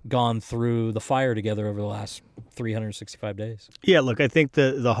gone through the fire together over the last 365 days? Yeah, look, I think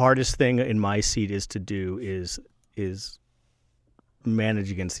the hardest thing in my seat is to do is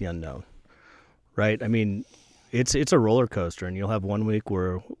manage against the unknown, right? I mean, it's a roller coaster, and you'll have one week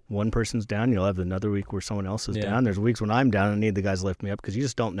where one person's down, you'll have another week where someone else is down. There's weeks when I'm down and I need the guys to lift me up because you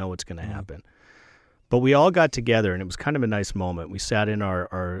just don't know what's going to happen. But we all got together, and it was kind of a nice moment. We sat in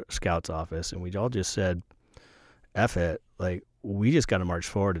our scouts office, and we all just said, F it, like, we just got to march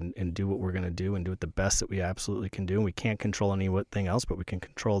forward and do what we're going to do and do it the best that we absolutely can do. And we can't control anything else, but we can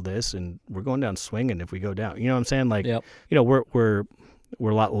control this, and we're going down swinging if we go down. You know what I'm saying? Like, you know, we're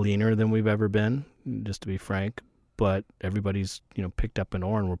a lot leaner than we've ever been, just to be frank, but everybody's, you know, picked up an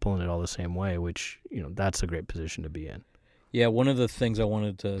oar and we're pulling it all the same way, which, you know, that's a great position to be in. Yeah, one of the things I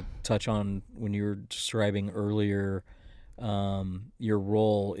wanted to touch on when you were describing earlier your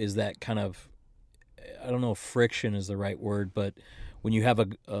role is that kind of, I don't know if friction is the right word, but when you have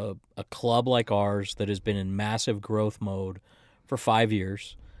a club like ours that has been in massive growth mode for 5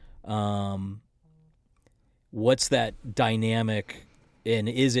 years, what's that dynamic, and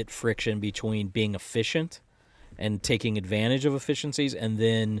is it friction between being efficient and taking advantage of efficiencies and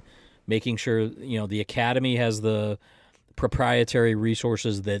then making sure, you know, the academy has the proprietary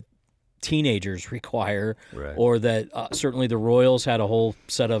resources that teenagers require, right, or that certainly the Royals had a whole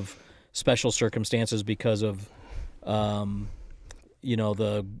set of special circumstances because of, you know,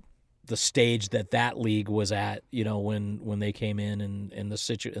 the stage that league was at, you know, when they came in and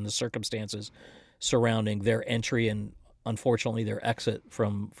the circumstances surrounding their entry and unfortunately their exit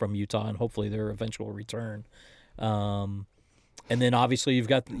from Utah and hopefully their eventual return. And then obviously you've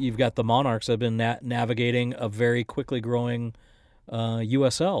got the Monarchs that have been navigating a very quickly growing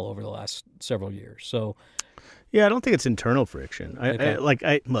USL over the last several years. So. Yeah, I don't think it's internal friction.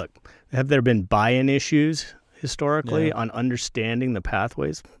 Look, have there been buy-in issues historically on understanding the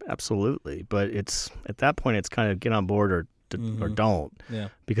pathways? Absolutely. But it's at that point, it's kind of get on board or don't,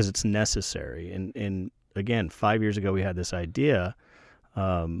 because it's necessary. And again, 5 years ago, we had this idea,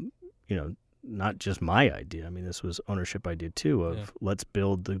 you know, not just my idea. I mean, this was ownership idea too of let's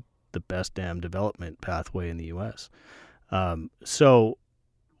build the best damn development pathway in the U.S. So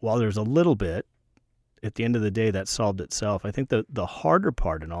while there's a little bit, at the end of the day, that solved itself. I think the harder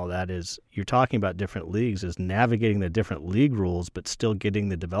part in all that is you're talking about different leagues, is navigating the different league rules, but still getting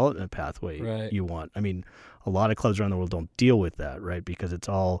the development pathway you want. I mean, a lot of clubs around the world don't deal with that, right? Because it's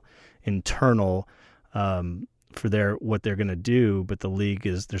all internal for what they're going to do. But the league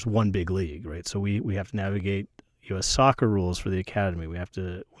there's one big league, right? So we have to navigate U.S. soccer rules for the academy. We have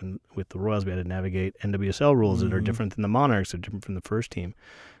to, with the Royals, we had to navigate NWSL rules that are different than the Monarchs, are different from the first team.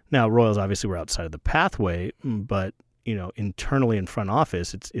 Now, Royals obviously were outside of the pathway, but, you know, internally in front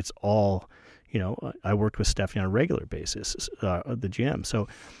office, it's all, you know, I worked with Stephanie on a regular basis, the GM. So,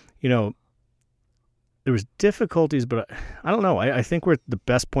 you know, there was difficulties, but I don't know. I think we're at the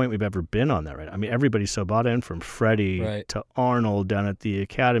best point we've ever been on that, right? I mean, everybody's so bought in, from Freddie to Arnold down at the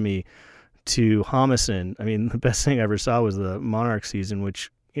academy to Homison. I mean, the best thing I ever saw was the Monarch season,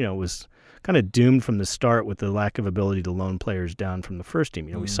 which, you know, was kind of doomed from the start with the lack of ability to loan players down from the first team.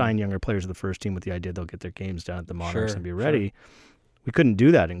 You know, we signed younger players to the first team with the idea they'll get their games down at the Monarchs and be ready. We couldn't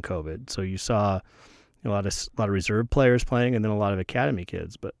do that in COVID. So you saw a lot of reserve players playing and then a lot of academy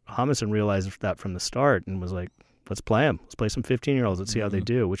kids. But Homison realized that from the start and was like, let's play them. Let's play some 15-year-olds. Let's see how they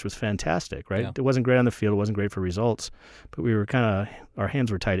do, which was fantastic, right? Yeah. It wasn't great on the field. It wasn't great for results. But we were our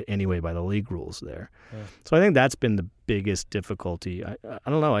hands were tied anyway by the league rules there. Yeah. So I think that's been the biggest difficulty. I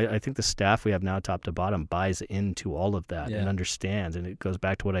don't know. I think the staff we have now, top to bottom, buys into all of that and understands. And it goes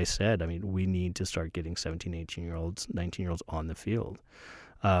back to what I said. I mean, we need to start getting 17, 18-year-olds, 19-year-olds on the field.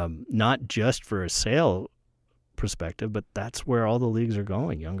 Not just for a sale perspective, but that's where all the leagues are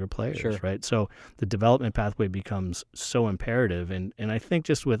going, younger players, right? So the development pathway becomes so imperative. And I think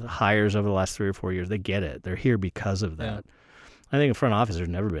just with hires over the last 3 or 4 years, they get it. They're here because of that. Yeah. I think in front office, there's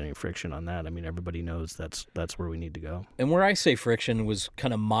never been any friction on that. I mean, everybody knows that's where we need to go. And where I say friction was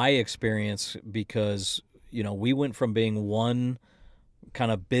kind of my experience because, you know, we went from being one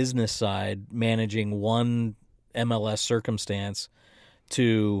kind of business side, managing one MLS circumstance,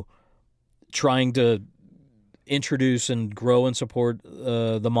 to trying to introduce and grow and support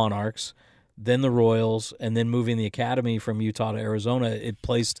the Monarchs, then the Royals, and then moving the academy from Utah to Arizona. It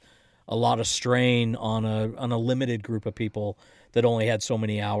placed a lot of strain on a limited group of people that only had so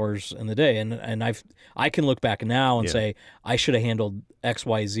many hours in the day. And I can look back now and say I should have handled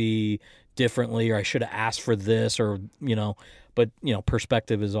XYZ differently, or I should have asked for this, or but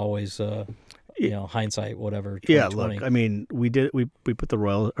perspective is always hindsight, whatever. 2020. Yeah, look, I mean, we put the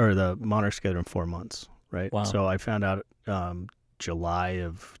Royal or the Monarchs together in 4 months, right? Wow. So I found out July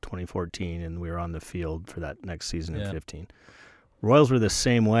of 2014, and we were on the field for that next season in 15. Royals were the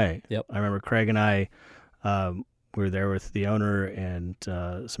same way. Yep. I remember Craig and I, We were there with the owner and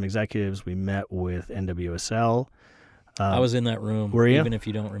some executives. We met with NWSL. I was in that room. Were you? Even if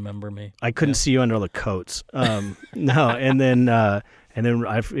you don't remember me. I couldn't see you under all the coats. No, and then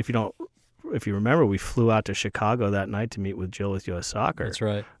if you remember, we flew out to Chicago that night to meet with Jill with U.S. Soccer. That's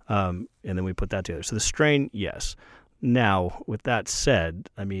right. And then we put that together. So the strain, yes. Now, with that said,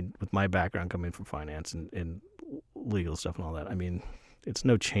 I mean, with my background coming from finance and legal stuff and all that, I mean, it's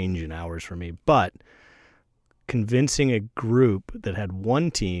no change in hours for me. But convincing a group that had one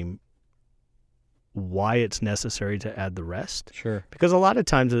team why it's necessary to add the rest. Sure. Because a lot of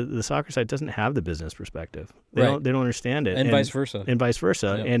times the soccer side doesn't have the business perspective. They don't understand it. And vice versa. And vice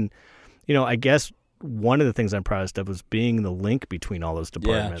versa. Yep. And, I guess one of the things I'm proudest of was being the link between all those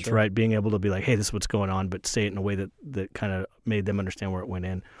departments, sure. right? Being able to be like, hey, this is what's going on, but say it in a way that kind of made them understand where it went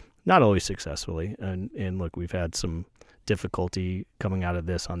in. Not always successfully. And look, we've had some difficulty coming out of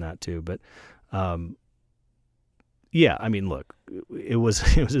this on that too. But, yeah, I mean, look, it was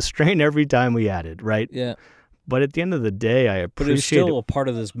a strain every time we added, right? Yeah. But at the end of the day, I appreciate. But it was still a part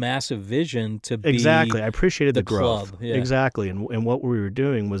of this massive vision to be exactly. I appreciated the growth. Club. Yeah. Exactly, and what we were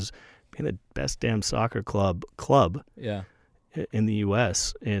doing was being the best damn soccer club Yeah. in the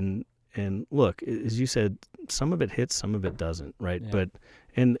U.S. And look, as you said, some of it hits, some of it doesn't, right? Yeah. But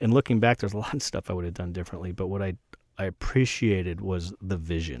and looking back, there's a lot of stuff I would have done differently. But what I appreciated was the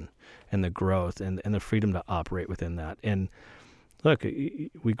vision and the growth and the freedom to operate within that. And look,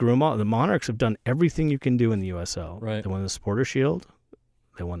 we grew them all. The Monarchs have done everything you can do in the USL. Right. They won the Supporter Shield.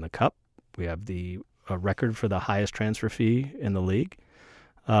 They won the Cup. We have the record for the highest transfer fee in the league.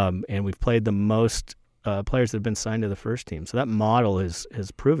 And we've played the most players that have been signed to the first team. So that model has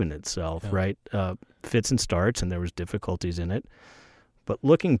proven itself, right? Fits and starts, and there was difficulties in it. But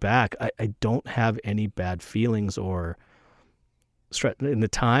looking back, I don't have any bad feelings or stress. In the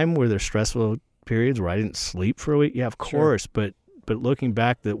time where there's stressful periods where I didn't sleep for a week, yeah, of course. Sure. But looking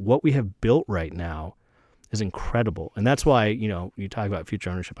back, that what we have built right now is incredible. And that's why, you talk about future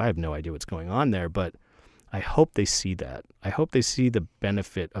ownership. I have no idea what's going on there, but I hope they see that. I hope they see the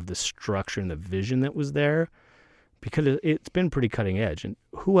benefit of the structure and the vision that was there, because it's been pretty cutting edge. And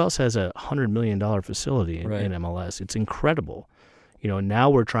who else has a $100 million facility in MLS? It's incredible. Now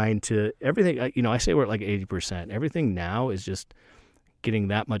we're trying to, everything, I say we're at like 80%. Everything now is just getting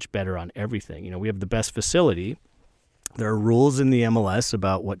that much better on everything. We have the best facility. There are rules in the MLS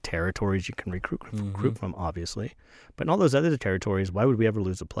about what territories you can recruit from, obviously. But in all those other territories, why would we ever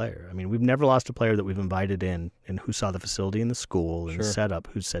lose a player? I mean, we've never lost a player that we've invited in and who saw the facility in the school and the setup,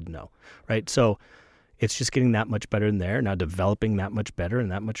 who said no, right? So it's just getting that much better in there, now developing that much better and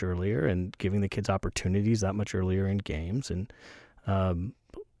that much earlier and giving the kids opportunities that much earlier in games. And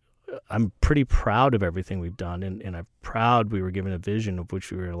I'm pretty proud of everything we've done, and I'm proud we were given a vision of which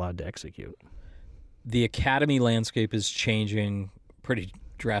we were allowed to execute. The academy landscape is changing pretty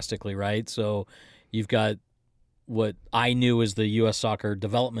drastically, right? So you've got what I knew as the U.S. Soccer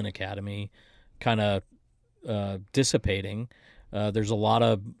Development Academy kind of dissipating. There's a lot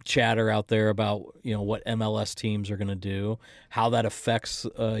of chatter out there about what MLS teams are going to do, how that affects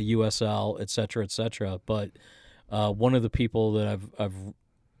USL, et cetera, et cetera. But one of the people that I've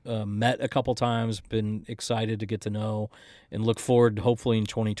met a couple times, been excited to get to know and look forward, hopefully in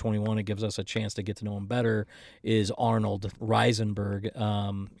 2021 it gives us a chance to get to know him better, is Arnold Reisenberg,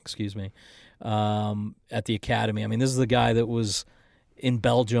 at the academy. I mean, this is the guy that was in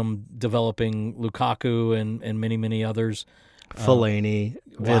Belgium developing Lukaku and many, many others. Fellaini,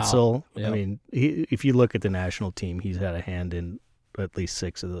 Witsel. Yep. I mean, if you look at the national team, he's had a hand in at least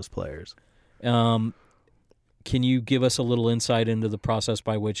 6 of those players. Can you give us a little insight into the process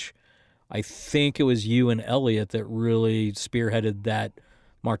by which I think it was you and Elliot that really spearheaded that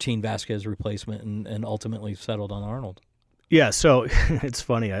Martin Vasquez replacement and ultimately settled on Arnold? Yeah, so it's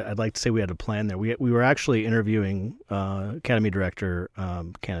funny. I'd like to say we had a plan there. We were actually interviewing academy director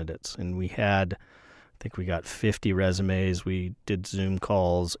candidates, and we got 50 resumes. We did Zoom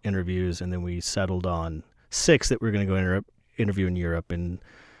calls, interviews, and then we settled on 6 that we were going to go interview in Europe, in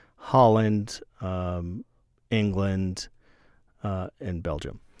Holland, England, and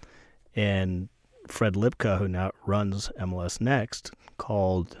Belgium. And Fred Lipka, who now runs MLS Next,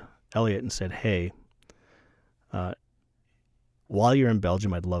 called Elliot and said, hey, while you're in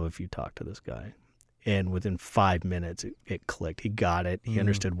Belgium, I'd love if you talk to this guy. And within 5 minutes, it clicked. He got it. He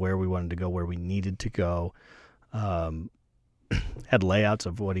understood where we wanted to go, where we needed to go, had layouts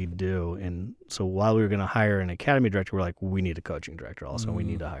of what he'd do. And so while we were going to hire an academy director, we're like, we need a coaching director also. We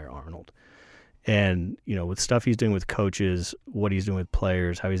need to hire Arnold. And, with stuff he's doing with coaches, what he's doing with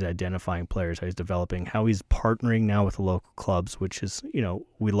players, how he's identifying players, how he's developing, how he's partnering now with the local clubs, which is,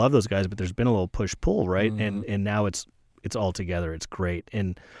 we love those guys, but there's been a little push-pull, right? Mm-hmm. And now it's all together. It's great.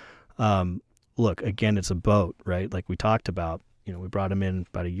 And look, again, it's a boat, right? Like we talked about, we brought him in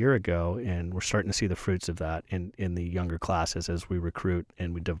about a year ago, and we're starting to see the fruits of that in the younger classes as we recruit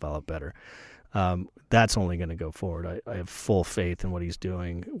and we develop better. That's only going to go forward. I have full faith in what he's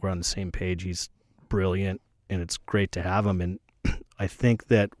doing. We're on the same page. He's brilliant, and it's great to have him. And I think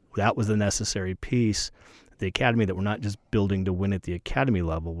that was the necessary piece, the academy, that we're not just building to win at the academy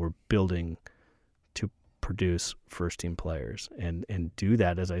level. We're building to produce first-team players and do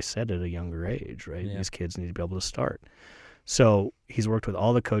that, as I said, at a younger age, right? Yeah. These kids need to be able to start. So he's worked with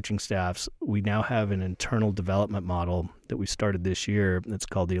all the coaching staffs. We now have an internal development model that we started this year that's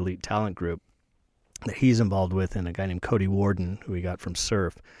called the Elite Talent Group that he's involved with, and a guy named Cody Warden, who we got from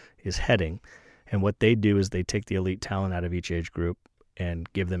Surf, is heading. And what they do is they take the elite talent out of each age group and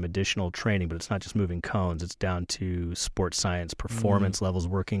give them additional training, but it's not just moving cones. It's down to sports science, performance levels,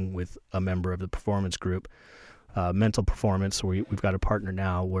 working with a member of the performance group. Mental performance, so we've got a partner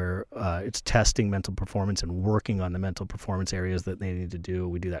now where it's testing mental performance and working on the mental performance areas that they need to do.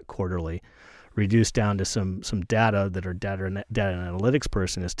 We do that quarterly, reduced down to some data that our data and analytics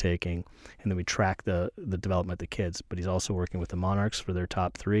person is taking, and then we track the development of the kids. But he's also working with the Monarchs for their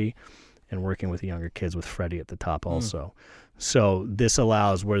top 3 and working with the younger kids with Freddie at the top also. So this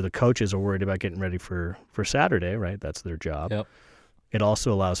allows, where the coaches are worried about getting ready for Saturday, right? That's their job. Yep. It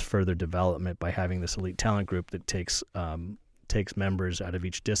also allows further development by having this elite talent group that takes members out of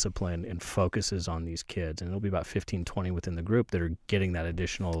each discipline and focuses on these kids. And it'll be about 15, 20 within the group that are getting that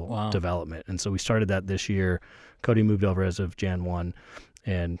additional development. And so we started that this year. Cody moved over as of Jan 1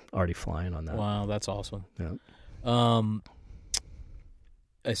 and already flying on that. Wow, that's awesome. Yeah.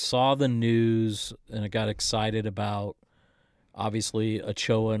 I saw the news and I got excited about, obviously,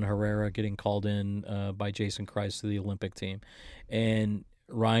 Ochoa and Herrera getting called in by Jason Kreis to the Olympic team. And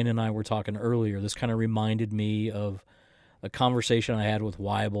Ryan and I were talking earlier. This kind of reminded me of a conversation I had with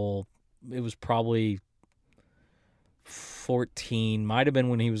Weibel. It was probably 14. Might have been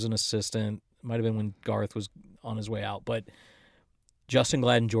when he was an assistant. Might have been when Garth was on his way out. But Justin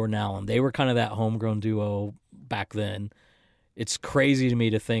Glad and Jordan Allen, they were kind of that homegrown duo back then. It's crazy to me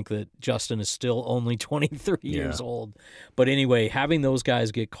to think that Justin is still only 23 years old. But anyway, having those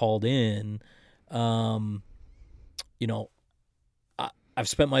guys get called in, I've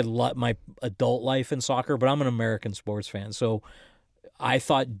spent my adult life in soccer, but I'm an American sports fan. So I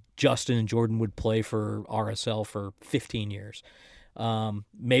thought Justin and Jordan would play for RSL for 15 years.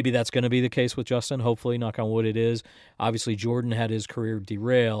 Maybe that's going to be the case with Justin. Hopefully, knock on wood, it is. Obviously, Jordan had his career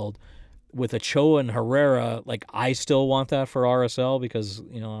derailed. With Ochoa and Herrera, I still want that for RSL because,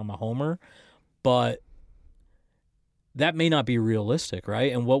 I'm a homer. But that may not be realistic,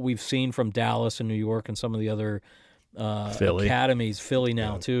 right? And what we've seen from Dallas and New York and some of the other academies, Philly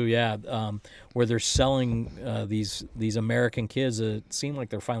now too, where they're selling these American kids that seem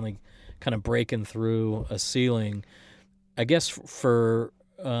like they're finally kind of breaking through a ceiling. I guess for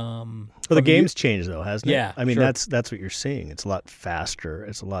the game's changed though, hasn't it? Yeah, I mean, sure. that's what you're seeing. It's a lot faster.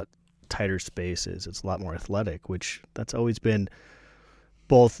 It's a lot tighter spaces. It's a lot more athletic, which that's always been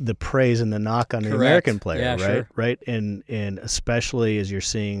both the praise and the knock on the American player, yeah, right? Sure. Right, and especially as you're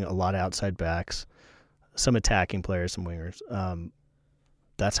seeing a lot of outside backs, some attacking players, some wingers.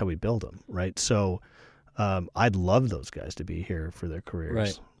 That's how we build them, right? So I'd love those guys to be here for their careers,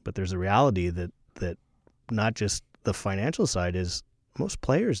 Right. But there's a reality that not just the financial side is. Most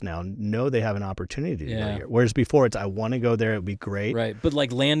players now know they have an opportunity to go here. Whereas before it's, I want to go there, it would be great. Right. But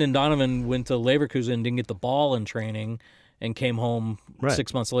Landon Donovan went to Leverkusen and didn't get the ball in training and came home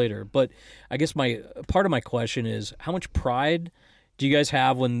 6 months later. But I guess part of my question is, how much pride do you guys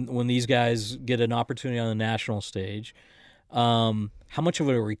have when these guys get an opportunity on the national stage? How much of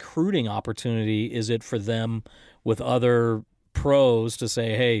a recruiting opportunity is it for them with other pros to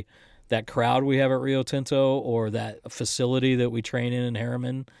say, hey, that crowd we have at Rio Tinto or that facility that we train in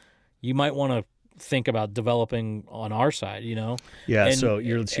Harriman, you might want to think about developing on our side, Yeah, so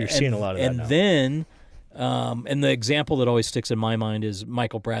you're seeing a lot of that now. And then, and the example that always sticks in my mind is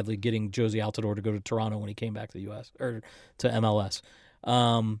Michael Bradley getting Josie Altidore to go to Toronto when he came back to the U.S. or to MLS.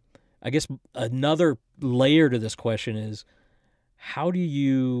 I guess another layer to this question is, how do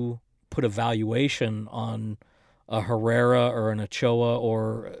you put a valuation on a Herrera or an Ochoa,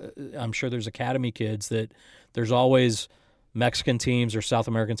 or I'm sure there's academy kids that there's always Mexican teams or South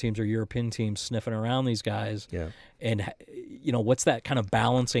American teams or European teams sniffing around these guys. Yeah. And, what's that kind of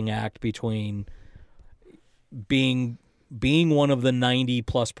balancing act between being being one of the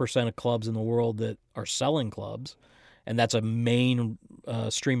 90+% of clubs in the world that are selling clubs, and that's a main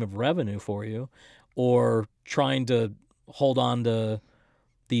stream of revenue for you, or trying to hold on to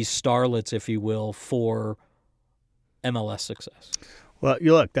these starlets, if you will, for MLS success? Well,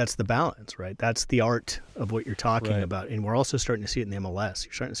 you look, that's the balance, right? That's the art of what you're talking Right. about. And we're also starting to see it in the MLS.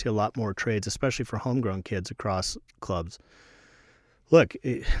 You're starting to see a lot more trades, especially for homegrown kids across clubs. Look,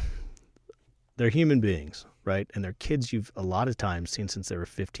 they're human beings, right? And they're kids you've a lot of times seen since they were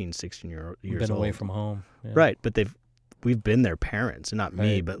 15, 16 years Been old. away from home. Yeah. Right, but we've been their parents, and not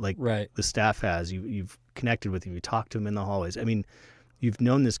me, Right. but like Right. the staff has. You've connected with them. You talked to them in the hallways. I mean, you've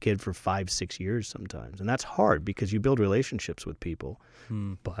known this kid for 5, 6 years sometimes, and that's hard because you build relationships with people.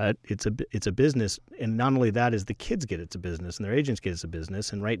 But it's a business, and not only that is the kids get it's a business, and their agents get it's a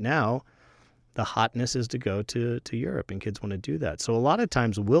business. And right now, the hotness is to go to Europe, and kids want to do that. So a lot of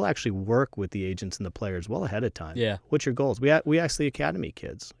times we'll actually work with the agents and the players well ahead of time. Yeah. What's your goals? We ask the academy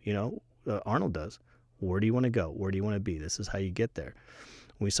kids. Arnold does. Where do you want to go? Where do you want to be? This is how you get there.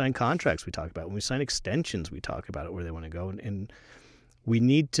 When we sign contracts, we talk about it. When we sign extensions, we talk about it, where they want to go. And we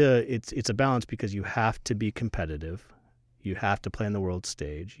need to, it's a balance because you have to be competitive. You have to play on the world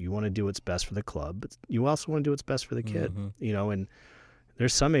stage. You want to do what's best for the club, but you also want to do what's best for the kid. And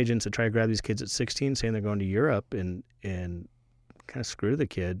there's some agents that try to grab these kids at 16 saying they're going to Europe and kind of screw the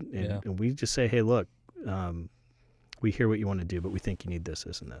kid. And we just say, hey, look, we hear what you want to do, but we think you need this,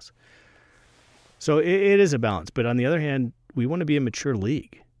 this, and this. So it is a balance. But on the other hand, we want to be a mature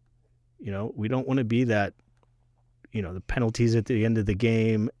league. We don't want to be that, the penalties at the end of the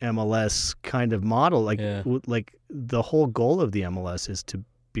game, MLS kind of model. Like the whole goal of the MLS is to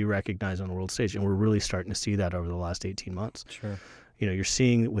be recognized on the world stage. And we're really starting to see that over the last 18 months. Sure. You're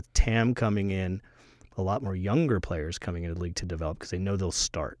seeing with TAM coming in, a lot more younger players coming into the league to develop because they know they'll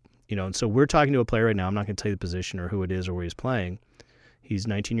start. And so we're talking to a player right now. I'm not going to tell you the position or who it is or where he's playing. He's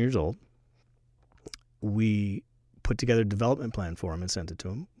 19 years old. We put together a development plan for him and sent it to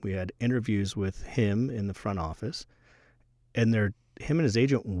him. We had interviews with him in the front office, and him and his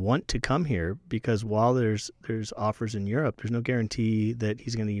agent want to come here because while there's offers in Europe, there's no guarantee that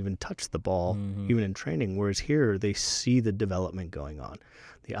he's going to even touch the ball, even in training. Whereas here, they see the development going on,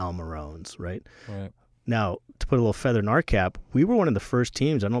 the Almirones, right? Right. Now, to put a little feather in our cap, we were one of the first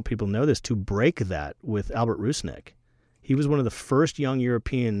teams, I don't know if people know this, to break that with Albert Rusnak. He was one of the first young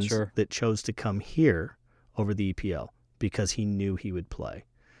Europeans that chose to come here over the EPL because he knew he would play.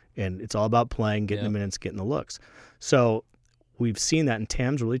 And it's all about playing, getting the minutes, getting the looks. So we've seen that, and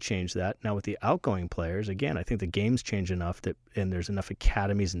TAM's really changed that. Now with the outgoing players, again, I think the game's changed enough and there's enough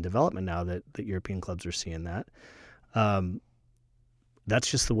academies and development now that European clubs are seeing that.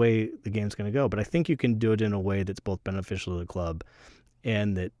 That's just the way the game's going to go. But I think you can do it in a way that's both beneficial to the club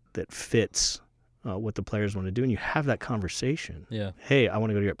and that fits what the players want to do, and you have that conversation. Yeah. Hey, I want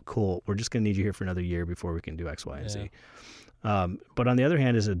to go to Europe. Cool. We're just going to need you here for another year before we can do X, Y, and Z. But on the other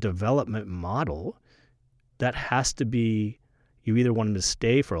hand, as a development model, that has to be, you either want them to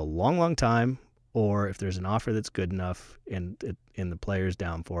stay for a long, long time, or if there's an offer that's good enough and the player's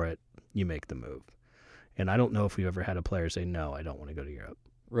down for it, you make the move. And I don't know if we've ever had a player say, no, I don't want to go to Europe.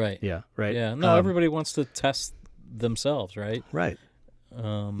 Right. Yeah, right. Yeah. No, everybody wants to test themselves, right? Right.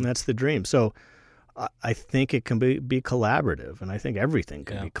 And that's the dream. So I think it can be collaborative, and I think everything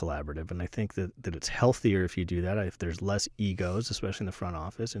can be collaborative, and I think that it's healthier if you do that, if there's less egos, especially in the front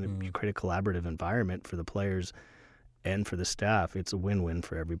office, and if you create a collaborative environment for the players and for the staff, it's a win-win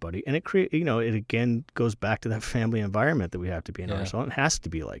for everybody. And it again goes back to that family environment that we have to be in RSL. It has to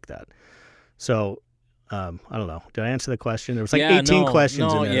be like that. So I don't know. Did I answer the question? There was 18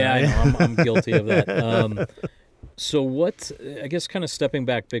 questions in there. Yeah, right? I know. I'm guilty of that. So what, I guess kind of stepping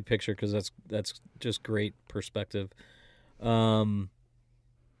back big picture, because that's just great perspective. If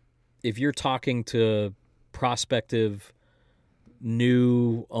you're talking to prospective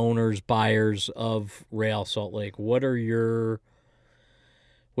new owners, buyers of Real Salt Lake, what's your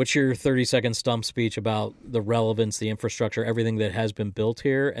 30-second stump speech about the relevance, the infrastructure, everything that has been built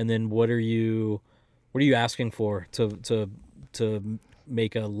here? And then what are you asking for to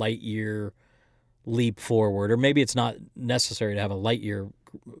make a light year leap forward? Or maybe it's not necessary to have a light year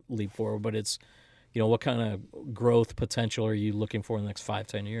leap forward, but it's, what kind of growth potential are you looking for in the next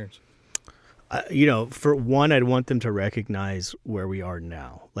 5-10 years? For one, I'd want them to recognize where we are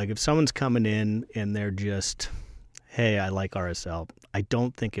now. Like if someone's coming in and they're just, hey, I like RSL, I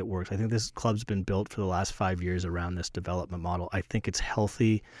don't think it works. I think this club's been built for the last 5 years around this development model. I think it's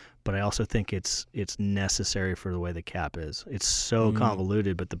healthy, but I also think it's necessary for the way the cap is. It's so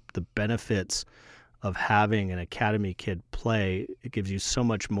convoluted, but the benefits of having an academy kid play, it gives you so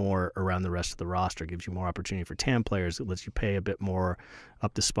much more around the rest of the roster. It gives you more opportunity for TAM players. It lets you pay a bit more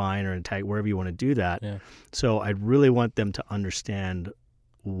up the spine or in tag, wherever you want to do that. Yeah. So I'd really want them to understand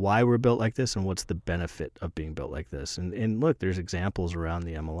why we're built like this and what's the benefit of being built like this. And look, there's examples around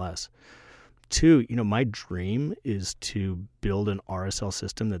the MLS. 2, my dream is to build an RSL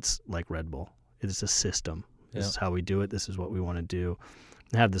system that's like Red Bull. It's a system. This is how we do it. This is what we want to do.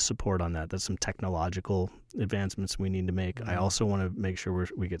 Have the support on that. That's some technological advancements we need to make. I also want to make sure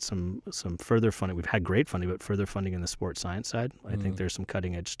we get some further funding. We've had great funding, but further funding in the sports science side. I think there's some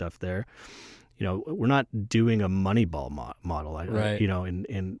cutting edge stuff there. We're not doing a Moneyball model. Right.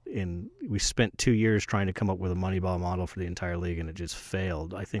 And we spent 2 years trying to come up with a Moneyball model for the entire league, and it just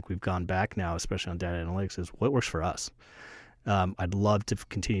failed. I think we've gone back now, especially on data analytics, is what works for us. I'd love to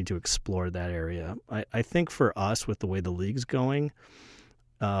continue to explore that area. I think for us, with the way the league's going,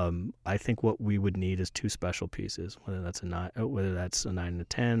 I think what we would need is 2 special pieces, whether that's a 9 and a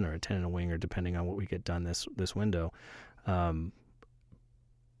 10 or a 10 and a winger, depending on what we get done this window.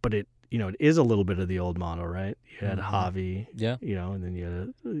 But it is a little bit of the old model, right? You had Javi, and then you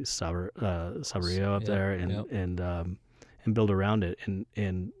had Sabrio up there, and build around it. And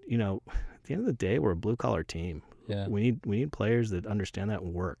at the end of the day, we're a blue collar team. Yeah. We need players that understand that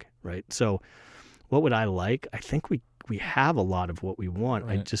and work, right? So, what would I like? I think we have a lot of what we want.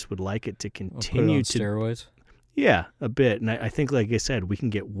 Right. I just would like it to Put continue it on steroids. Yeah, a bit. And I think, like I said, we can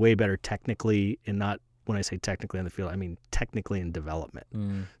get way better technically, and not, when I say technically on the field, I mean technically in development.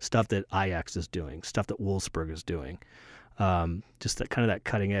 Stuff that Ajax is doing, stuff that Wolfsburg is doing. Just that kind of that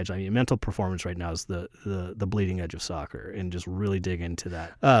cutting edge. I mean, mental performance right now is the bleeding edge of soccer, and just really dig into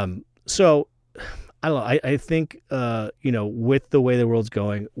that. So I don't know. I think with the way the world's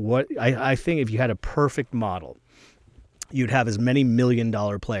going, I think if you had a perfect model, you'd have as many $1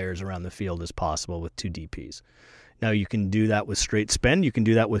 million players around the field as possible with 2 DPs. Now, you can do that with straight spend. You can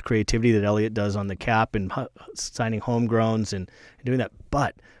do that with creativity that Elliot does on the cap and signing homegrowns and doing that.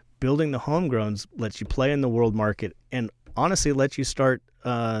 But building the homegrowns lets you play in the world market and honestly lets you start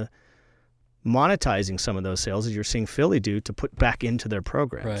monetizing some of those sales, as you're seeing Philly do, to put back into their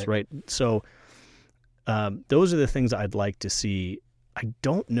programs, right? So those are the things I'd like to see. I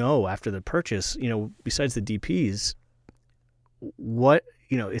don't know after the purchase, besides the DPs,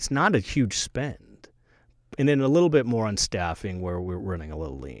 it's not a huge spend. And then a little bit more on staffing, where we're running a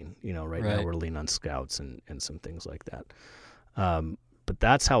little lean. Right now we're lean on scouts and some things like that. But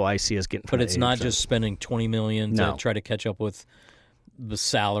that's how I see us getting. But it's not just spending $20 million to try to catch up with the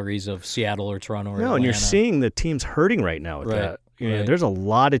salaries of Seattle or Toronto or Atlanta. And you're seeing the teams hurting right now with that. There's a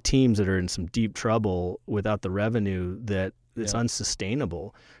lot of teams that are in some deep trouble without the revenue that it's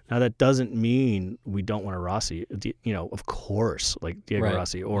unsustainable. Now, that doesn't mean we don't want a Rossi. Of course, like Diego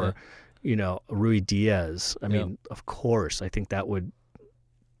Rossi or Rui Diaz. I mean, of course, I think that we'd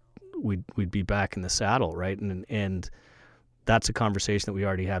be back in the saddle, right? And that's a conversation that we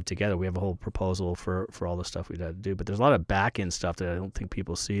already have together. We have a whole proposal for all the stuff we'd have to do, but there's a lot of back end stuff that I don't think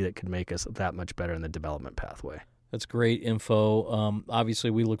people see that could make us that much better in the development pathway. That's great info.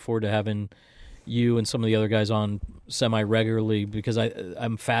 Obviously, we look forward to having you and some of the other guys on semi-regularly, because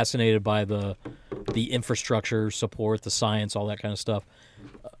I'm fascinated by the infrastructure support, the science, all that kind of stuff.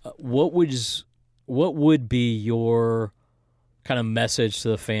 What would be your kind of message to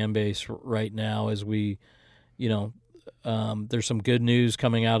the fan base right now as we, there's some good news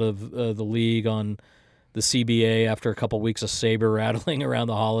coming out of the league on the CBA after a couple weeks of saber rattling around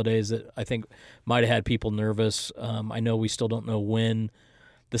the holidays that I think might have had people nervous. I know we still don't know when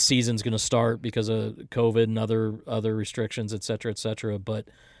the season's going to start because of COVID and other restrictions, et cetera, but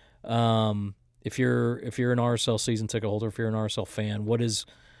if you're an RSL season ticket holder, if you're an RSL fan, what is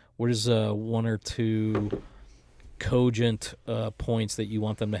 1 or 2 cogent points that you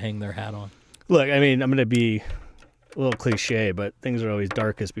want them to hang their hat on? Look, I mean, I'm going to be a little cliche, but things are always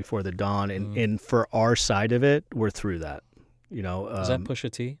darkest before the dawn, and for our side of it, we're through that. Is that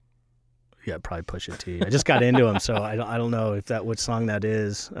Pusha T? Yeah, probably Pusha T. I just got into him, so I don't know which song that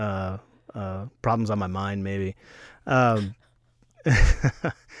is. Problems on My Mind, maybe.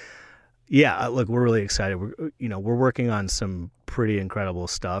 Yeah, look, we're really excited. We're working on some pretty incredible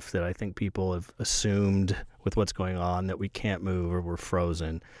stuff that I think people have assumed with what's going on that we can't move or we're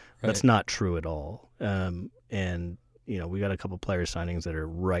frozen. Right. That's not true at all. And we got a couple player signings that are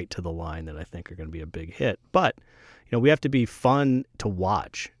right to the line that I think are going to be a big hit. But we have to be fun to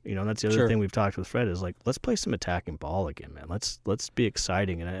watch. And that's the other thing we've talked with Fred is like, let's play some attacking ball again, man. Let's be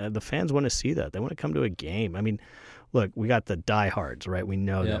exciting, and the fans want to see that. They want to come to a game. I mean, look, we got the diehards, right? We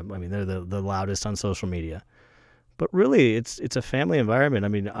know them. I mean, they're the loudest on social media. But really, it's a family environment. I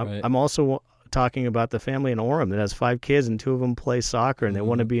mean, I'm also talking about the family in Orem that has 5 kids and 2 of them play soccer and they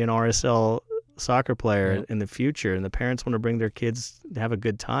want to be an RSL soccer player in the future, and the parents want to bring their kids to have a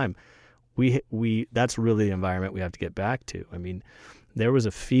good time. We that's really the environment we have to get back to. I mean, there was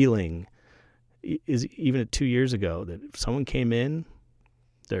a feeling even 2 years ago that if someone came in,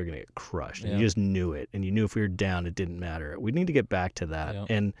 they're going to get crushed. And you just knew it. And you knew if we were down, it didn't matter. We need to get back to that. Yeah.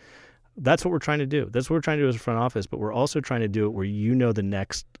 And that's what we're trying to do. That's what we're trying to do as a front office, but we're also trying to do it where the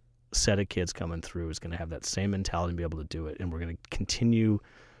next set of kids coming through is going to have that same mentality and be able to do it. And we're going to continue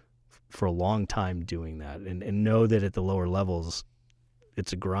for a long time doing that and know that at the lower levels,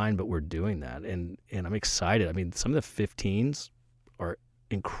 it's a grind, but we're doing that. And I'm excited. I mean, some of the 15s are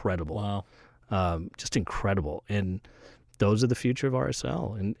incredible. Wow. Just incredible. And those are the future of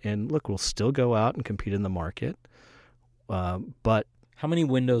RSL. And look, we'll still go out and compete in the market. But how many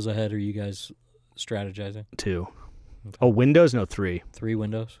windows ahead are you guys strategizing? 2. Okay. Oh, windows? No, 3. 3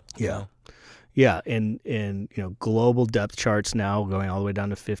 windows? Yeah. Wow. Yeah, and global depth charts now going all the way down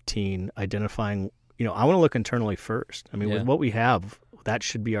to 15, identifying, I want to look internally first. I mean, with what we have, that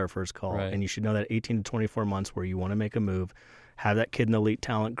should be our first call. Right. And you should know that 18 to 24 months where you want to make a move, have that kid in the elite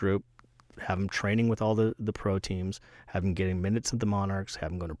talent group, have him training with all the pro teams, have him getting minutes at the Monarchs, have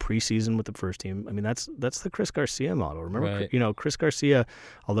him going to preseason with the first team. I mean, that's the Chris Garcia model. Remember, right. Chris Garcia,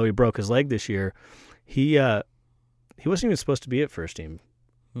 although he broke his leg this year, he wasn't even supposed to be at first team.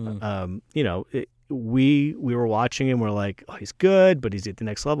 We were watching him. We're like, oh, he's good, but he's at the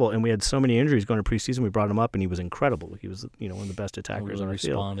next level. And we had so many injuries going to preseason. We brought him up, and he was incredible. He was, one of the best attackers on the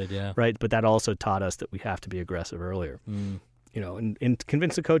field. Yeah. Right, but that also taught us that we have to be aggressive earlier. And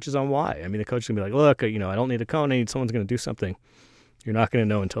convince the coaches on why. I mean, the coach can be like, look, I don't need a cone. I need someone's going to do something. You're not going to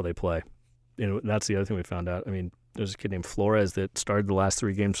know until they play. That's the other thing we found out. I mean, there's a kid named Flores that started the last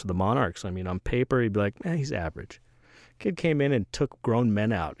 3 games for the Monarchs. I mean, on paper, he'd be like, he's average. Kid came in and took grown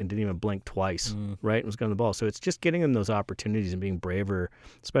men out and didn't even blink twice, right? And was going to the ball. So it's just getting them those opportunities and being braver,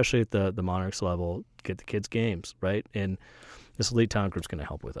 especially at the Monarchs level, get the kids games, right? And this elite talent group's going to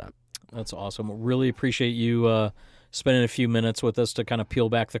help with that. That's awesome. Really appreciate you spending a few minutes with us to kind of peel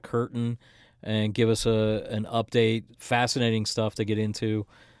back the curtain and give us an update. Fascinating stuff to get into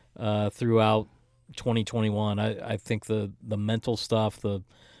throughout 2021. I think the mental stuff, the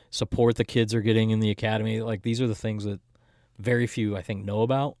support the kids are getting in the academy, like these are the things that very few, I think, know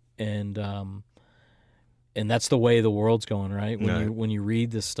about, and that's the way the world's going, right? When you read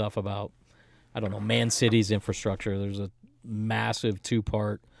this stuff about, I don't know, Man City's infrastructure, there's a massive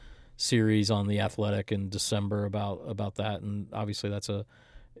 2-part series on The Athletic in December about that, and obviously that's a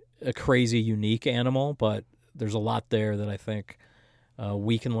crazy, unique animal, but there's a lot there that I think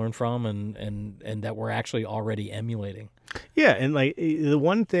we can learn from, and that we're actually already emulating. Yeah, and like the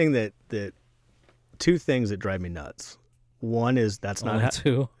one thing that 2 things that drive me nuts. One is that's not how.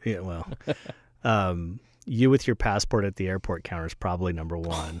 2. Yeah, well, you with your passport at the airport counter is probably number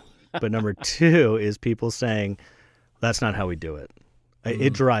 1, but number 2 is people saying that's not how we do it.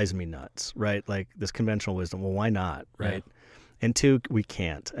 It drives me nuts, right? Like this conventional wisdom. Well, why not, right? Yeah. And 2, we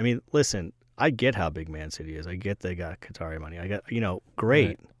can't. I mean, listen, I get how big Man City is. I get they got Qatari money. I got, great.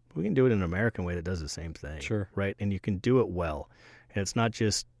 Right. We can do it in an American way that does the same thing. Sure. Right? And you can do it well. And it's not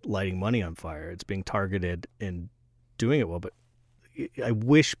just lighting money on fire. It's being targeted and doing it well. But I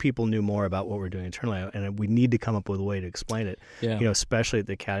wish people knew more about what we're doing internally. And we need to come up with a way to explain it, especially at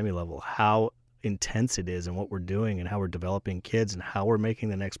the academy level, how intense it is and what we're doing and how we're developing kids and how we're making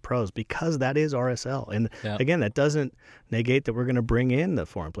the next pros, because that is RSL. And again, that doesn't negate that we're going to bring in the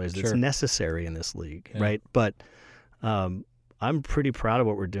foreign players that's necessary in this league, right? But I'm pretty proud of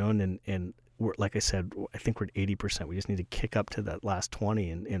what we're doing, and we're, like I said, I think we're at 80%. We just need to kick up to that last 20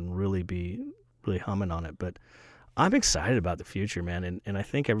 and really be humming on it. But I'm excited about the future, man, and I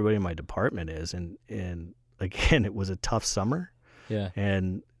think everybody in my department is. And again, it was a tough summer. Yeah.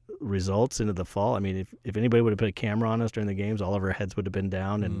 And results into the fall. I mean, if anybody would have put a camera on us during the games, all of our heads would have been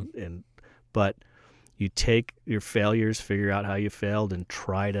down. But you take your failures, figure out how you failed, and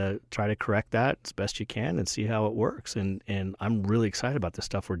try to correct that as best you can and see how it works. And I'm really excited about the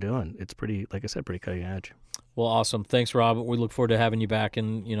stuff we're doing. It's pretty, like I said, pretty cutting edge. Well, awesome. Thanks, Rob. We look forward to having you back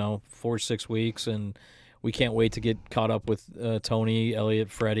in 4 to 6 weeks, and we can't wait to get caught up with Tony, Elliot,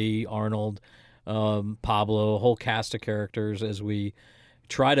 Freddie, Arnold, Pablo, a whole cast of characters as we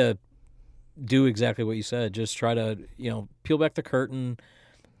try to do exactly what you said. Just try to, peel back the curtain,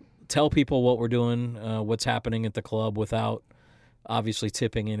 tell people what we're doing, what's happening at the club without obviously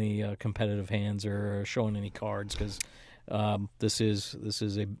tipping any competitive hands or showing any cards, because this is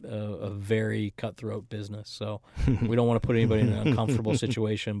a very cutthroat business. So we don't want to put anybody in an uncomfortable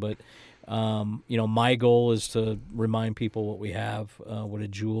situation. But, my goal is to remind people what we have, what a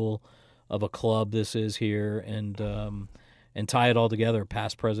jewel of a club this is here, and tie it all together,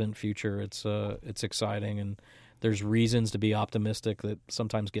 past, present, future. It's exciting, and there's reasons to be optimistic that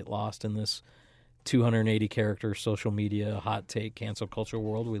sometimes get lost in this 280 character social media hot take cancel culture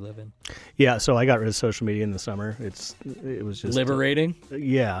world we live in. Yeah, so I got rid of social media in the summer. It was just liberating.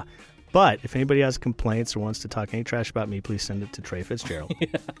 Yeah. But if anybody has complaints or wants to talk any trash about me, please send it to Trey Fitzgerald.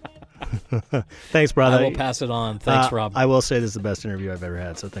 Thanks, brother. I will pass it on. Thanks, Rob. I will say this is the best interview I've ever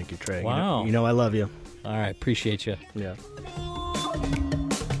had, so thank you, Trey. Wow. You know I love you. All right, appreciate you. Yeah.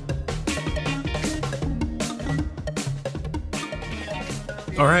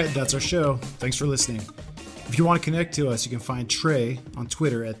 All right, that's our show. Thanks for listening. If you want to connect to us, you can find Trey on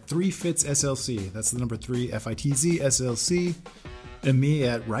Twitter at 3FitzSLC. That's the number 3, FITZ SLC. And me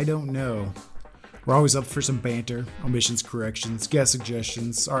at I Don't Know. We're always up for some banter, omissions, corrections, guest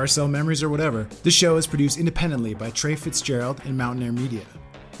suggestions, RSL memories, or whatever. This show is produced independently by Trey Fitzgerald and Mountain Air Media.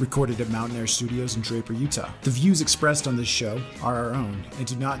 Recorded at Mountain Air Studios in Draper, Utah. The views expressed on this show are our own and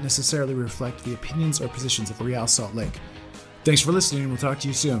do not necessarily reflect the opinions or positions of Real Salt Lake. Thanks for listening, and we'll talk to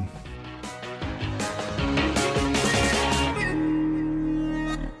you soon.